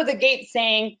come out of the gate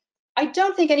saying, I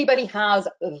don't think anybody has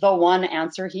the one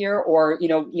answer here or,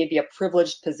 maybe a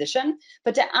privileged position,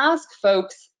 but to ask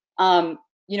folks,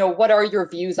 what are your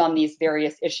views on these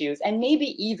various issues? And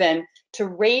maybe even to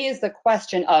raise the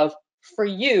question of, for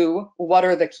you, what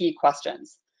are the key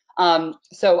questions?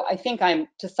 So I think I'm,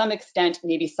 to some extent,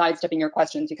 maybe sidestepping your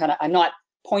questions. I'm not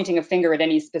pointing a finger at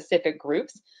any specific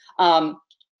groups. But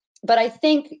I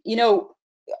think,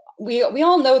 we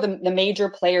all know the major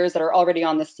players that are already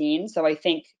on the scene. So I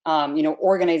think,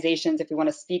 organizations, if we want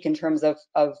to speak in terms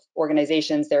of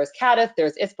organizations, there's CADIF,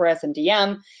 there's ISPRS and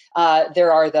DM,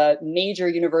 there are the major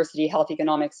university health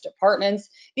economics departments.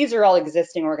 These are all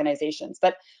existing organizations.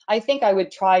 But I think I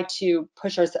would try to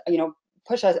push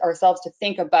ourselves to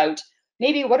think about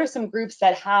maybe what are some groups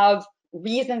that have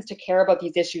reasons to care about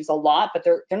these issues a lot, but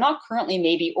they're not currently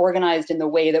maybe organized in the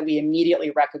way that we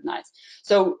immediately recognize.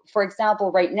 So for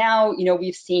example, right now,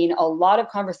 we've seen a lot of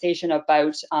conversation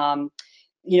about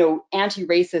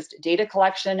anti-racist data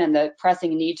collection and the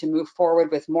pressing need to move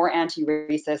forward with more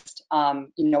anti-racist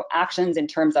actions in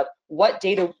terms of what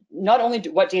data, not only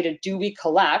what data do we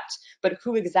collect, but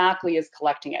who exactly is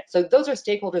collecting it. So those are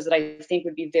stakeholders that I think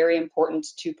would be very important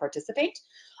to participate.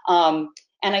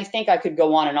 And I think I could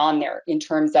go on and on there in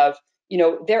terms of,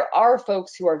 there are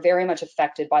folks who are very much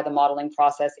affected by the modeling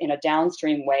process in a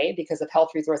downstream way because of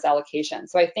health resource allocation.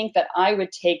 So I think that I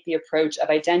would take the approach of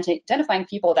identifying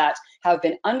people that have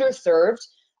been underserved,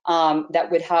 that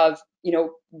would have,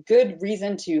 good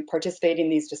reason to participate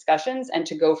in these discussions and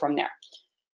to go from there.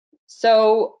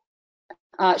 So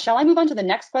shall I move on to the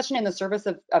next question in the service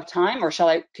of time, or shall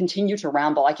I continue to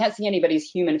ramble? I can't see anybody's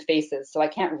human faces, so I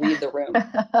can't read the room.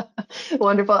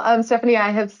 Wonderful. Stephanie, I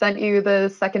have sent you the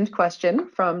second question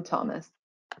from Thomas.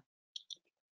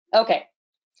 Okay.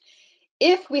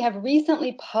 If we have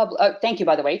recently thank you,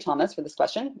 by the way, Thomas, for this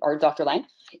question, or Dr. Lang.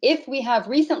 If we have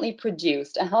recently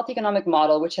produced a health economic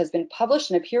model which has been published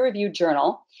in a peer-reviewed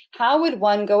journal, how would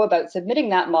one go about submitting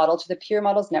that model to the Peer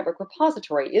Models Network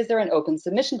repository? Is there an open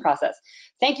submission process?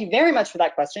 Thank you very much for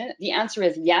that question. The answer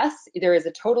is yes, there is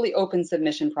a totally open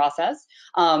submission process.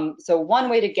 So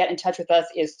one way to get in touch with us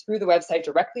is through the website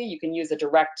directly. You can use a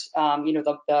direct,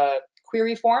 the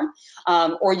query form,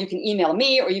 or you can email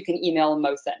me, or you can email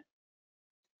Mohsen.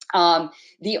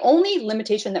 The only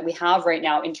limitation that we have right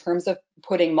now in terms of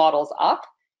putting models up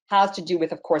has to do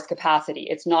with, of course, capacity.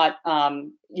 It's not,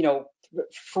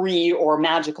 free or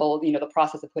magical, the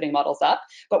process of putting models up,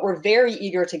 but we're very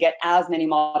eager to get as many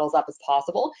models up as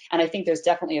possible. And I think there's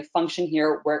definitely a function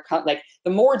here where, like,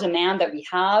 the more demand that we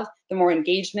have, the more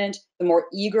engagement, the more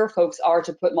eager folks are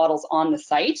to put models on the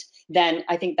site, then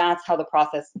I think that's how the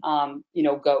process,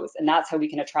 goes. And that's how we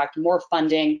can attract more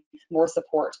funding, more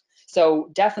support. So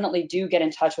definitely do get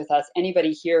in touch with us.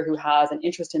 Anybody here who has an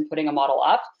interest in putting a model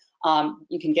up,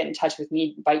 you can get in touch with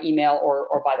me by email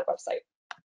or by the website.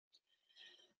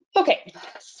 Okay,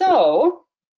 so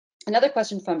another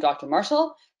question from Dr.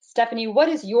 Marshall. Stephanie, what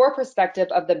is your perspective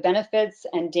of the benefits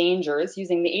and dangers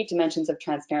using the 8 dimensions of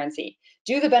transparency?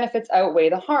 Do the benefits outweigh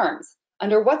the harms?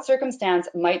 Under what circumstance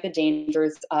might the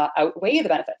dangers outweigh the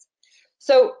benefits?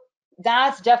 So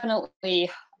That's definitely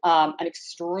an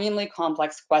extremely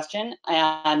complex question.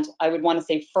 And I would want to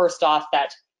say first off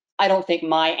that I don't think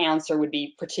my answer would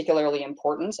be particularly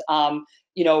important.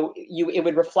 You know, it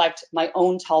would reflect my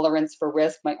own tolerance for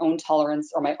risk, my own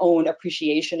tolerance or my own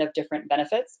appreciation of different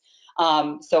benefits.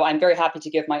 So I'm very happy to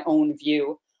give my own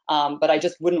view, but I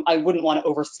wouldn't want to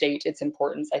overstate its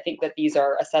importance. I think that these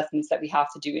are assessments that we have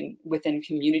to do within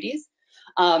communities.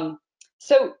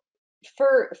 So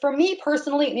for me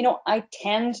personally, you know, I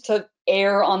tend to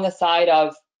err on the side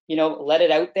of, you know, let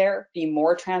it out there, be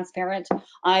more transparent.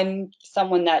 I'm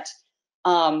someone that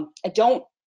I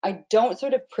don't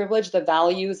sort of privilege the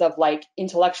values of like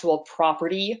intellectual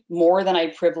property more than I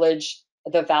privilege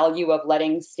the value of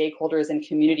letting stakeholders and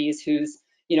communities whose,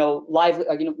 you know,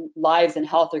 lives and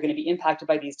health are going to be impacted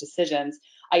by these decisions.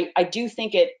 I do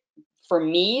think it, for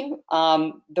me,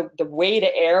 the way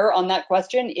to err on that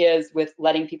question is with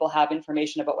letting people have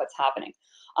information about what's happening.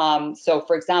 So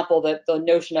for example, the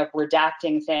notion of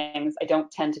redacting things, I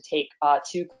don't tend to take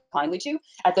too kindly to.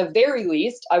 At the very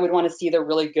least, I would want to see the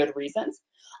really good reasons.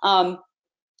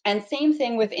 And same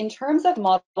thing with, in terms of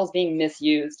models being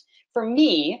misused, for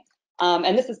me,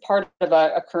 and this is part of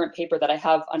a current paper that I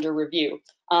have under review,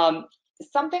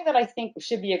 something that I think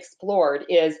should be explored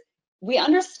is, we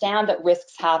understand that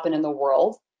risks happen in the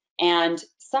world, and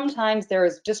sometimes there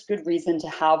is just good reason to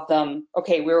have them.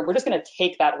 Okay, we're just going to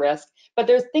take that risk, but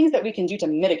there's things that we can do to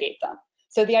mitigate them.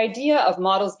 So the idea of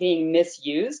models being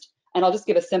misused, and I'll just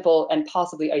give a simple and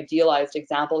possibly idealized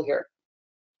example here.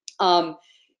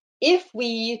 If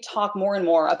we talk more and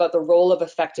more about the role of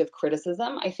effective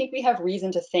criticism, I think we have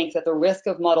reason to think that the risk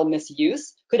of model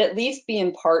misuse could at least be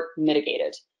in part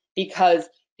mitigated, because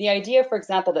the idea, for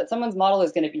example, that someone's model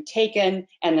is going to be taken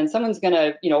and then someone's going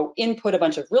to, you know, input a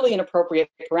bunch of really inappropriate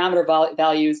parameter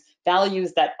values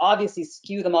that obviously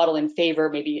skew the model in favor,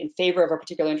 maybe in favor of a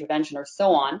particular intervention or so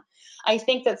on. I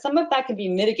think that some of that can be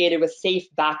mitigated with safe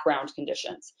background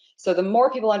conditions. So the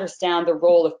more people understand the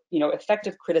role of, you know,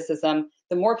 effective criticism,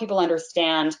 the more people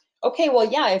understand, okay,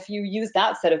 well, yeah, if you use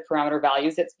that set of parameter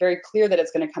values, it's very clear that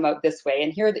it's going to come out this way.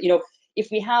 And here, you know, if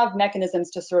we have mechanisms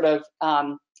to sort of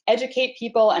educate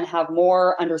people and have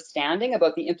more understanding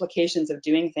about the implications of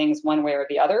doing things one way or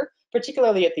the other,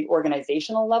 particularly at the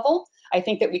organizational level, I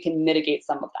think that we can mitigate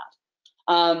some of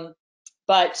that.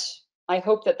 But I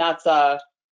hope that that's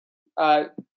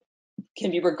can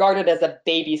be regarded as a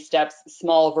baby steps,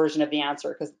 small version of the answer,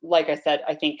 because like I said,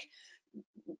 I think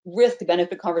risk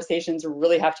benefit conversations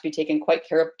really have to be taken quite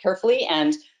carefully,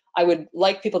 and I would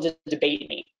like people to debate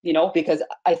me, you know, because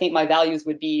I think my values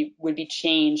would be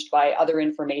changed by other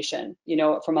information. You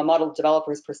know, from a model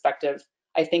developer's perspective,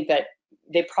 I think that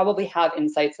they probably have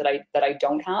insights that I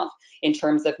don't have, in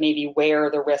terms of maybe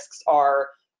where the risks are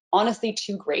honestly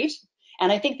too great.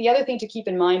 And I think the other thing to keep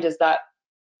in mind is that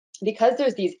because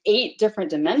there's these 8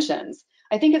 different dimensions,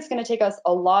 I think it's going to take us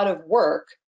a lot of work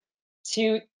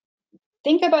to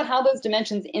think about how those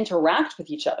dimensions interact with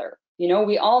each other. You know,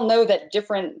 we all know that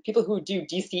different people who do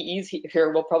DCEs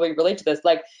here will probably relate to this.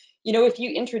 Like, you know, if you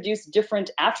introduce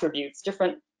different attributes,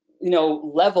 different, you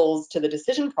know, levels to the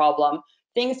decision problem,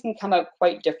 things can come out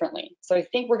quite differently. So I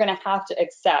think we're going to have to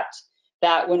accept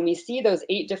that when we see those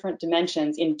 8 different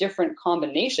dimensions in different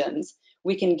combinations,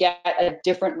 we can get a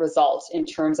different result in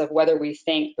terms of whether we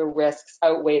think the risks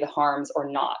outweigh the harms or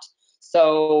not.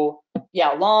 So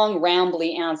yeah, long,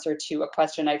 rambly answer to a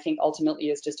question I think ultimately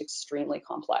is just extremely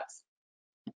complex.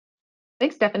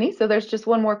 Thanks, Stephanie. So there's just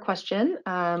one more question,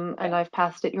 and I've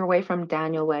passed it your way from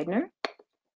Daniel Wagner.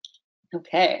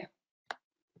 Okay.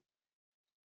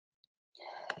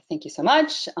 Thank you so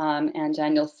much. And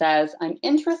Daniel says, I'm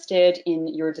interested in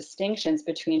your distinctions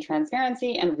between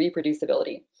transparency and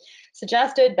reproducibility.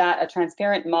 Suggested that a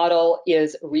transparent model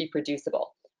is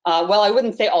reproducible. Well, I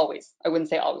wouldn't say always. I wouldn't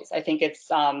say always. I think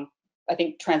it's, I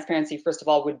think transparency, first of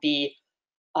all, would be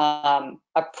a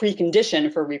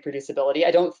precondition for reproducibility.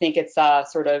 I don't think it's a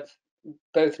sort of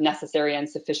both necessary and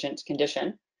sufficient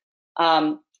condition.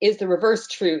 Is the reverse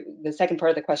true? The second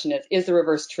part of the question is the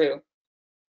reverse true?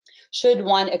 Should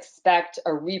one expect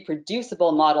a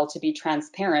reproducible model to be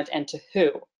transparent, and to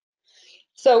who?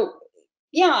 So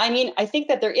yeah, I mean, I think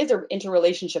that there is an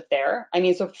interrelationship there. I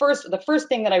mean, so the first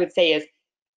thing that I would say is,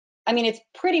 I mean, it's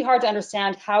pretty hard to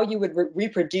understand how you would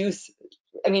reproduce.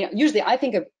 I mean, usually I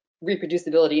think of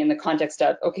reproducibility in the context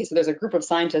of, okay, so there's a group of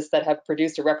scientists that have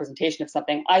produced a representation of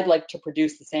something. I'd like to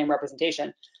produce the same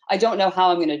representation. I don't know how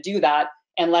I'm going to do that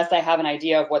unless I have an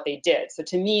idea of what they did. So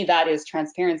to me, that is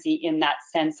transparency in that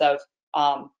sense of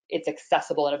it's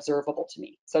accessible and observable to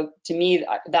me. So to me,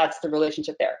 that's the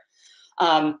relationship there.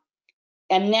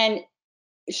 And then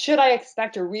should I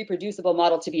expect a reproducible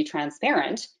model to be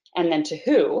transparent, and then to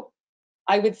who?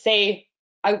 I would say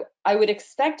I would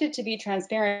expect it to be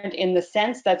transparent in the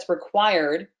sense that's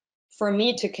required for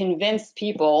me to convince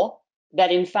people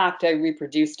that in fact I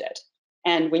reproduced it.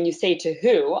 And when you say to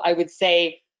who, I would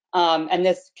say, and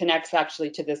this connects actually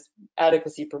to this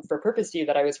adequacy for purpose view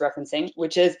that I was referencing,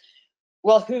 which is,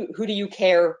 well, who do you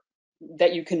care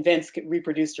that you convince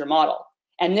reproduced your model?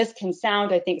 And this can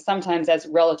sound, I think, sometimes as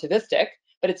relativistic,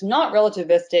 but it's not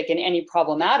relativistic in any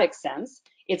problematic sense.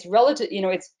 It's relative, you know,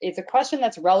 it's a question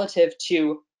that's relative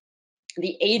to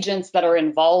the agents that are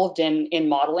involved in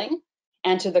modeling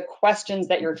and to the questions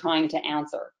that you're trying to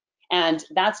answer. And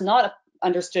that's not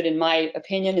understood, in my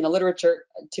opinion, in the literature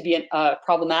to be a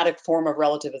problematic form of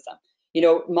relativism. You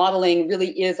know, modeling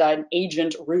really is an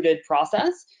agent-rooted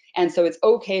process. And so it's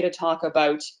okay to talk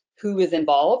about who is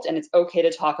involved, and it's okay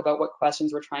to talk about what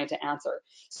questions we're trying to answer.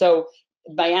 So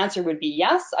my answer would be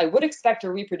yes, I would expect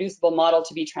a reproducible model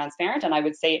to be transparent, and I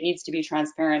would say it needs to be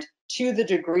transparent to the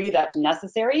degree that's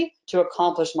necessary to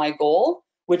accomplish my goal,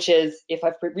 which is, if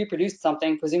I've reproduced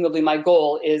something, presumably my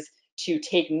goal is to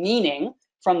take meaning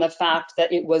from the fact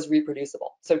that it was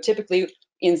reproducible. So typically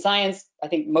in science, I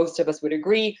think most of us would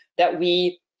agree that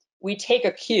we take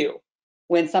a cue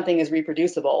when something is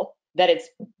reproducible, that it's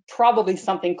probably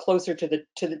something closer to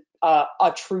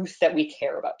a truth that we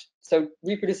care about. So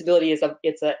reproducibility is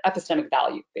it's an epistemic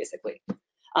value, basically.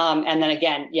 And then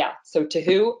again, yeah, so to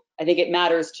who? I think it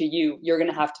matters to you. You're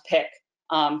gonna have to pick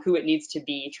who it needs to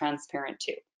be transparent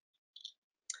to.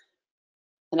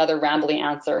 Another rambly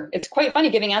answer. It's quite funny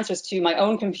giving answers to my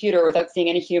own computer without seeing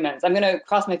any humans. I'm gonna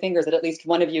cross my fingers that at least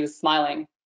one of you is smiling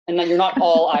and that you're not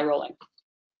all eye rolling.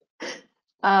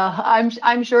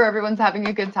 I'm sure everyone's having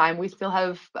a good time. We still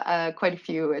have quite a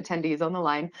few attendees on the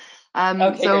line.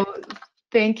 Okay, So great.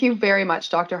 thank you very much,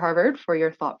 Dr. Harvard, for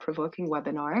your thought-provoking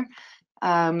webinar.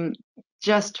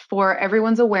 Just for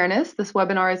everyone's awareness, this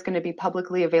webinar is going to be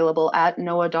publicly available at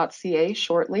noaa.ca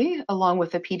shortly, along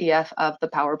with a PDF of the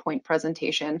PowerPoint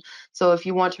presentation. So if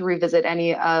you want to revisit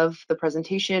any of the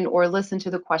presentation or listen to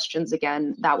the questions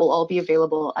again, that will all be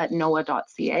available at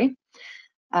noaa.ca.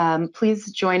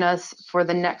 Please join us for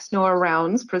the next NOAA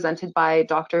rounds presented by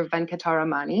Dr.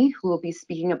 Venkataramani, who will be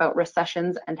speaking about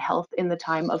recessions and health in the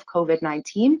time of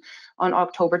COVID-19 on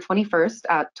October 21st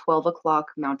at 12 o'clock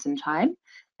Mountain Time.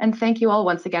 And thank you all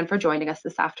once again for joining us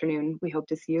this afternoon. We hope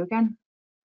to see you again.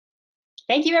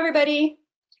 Thank you, everybody.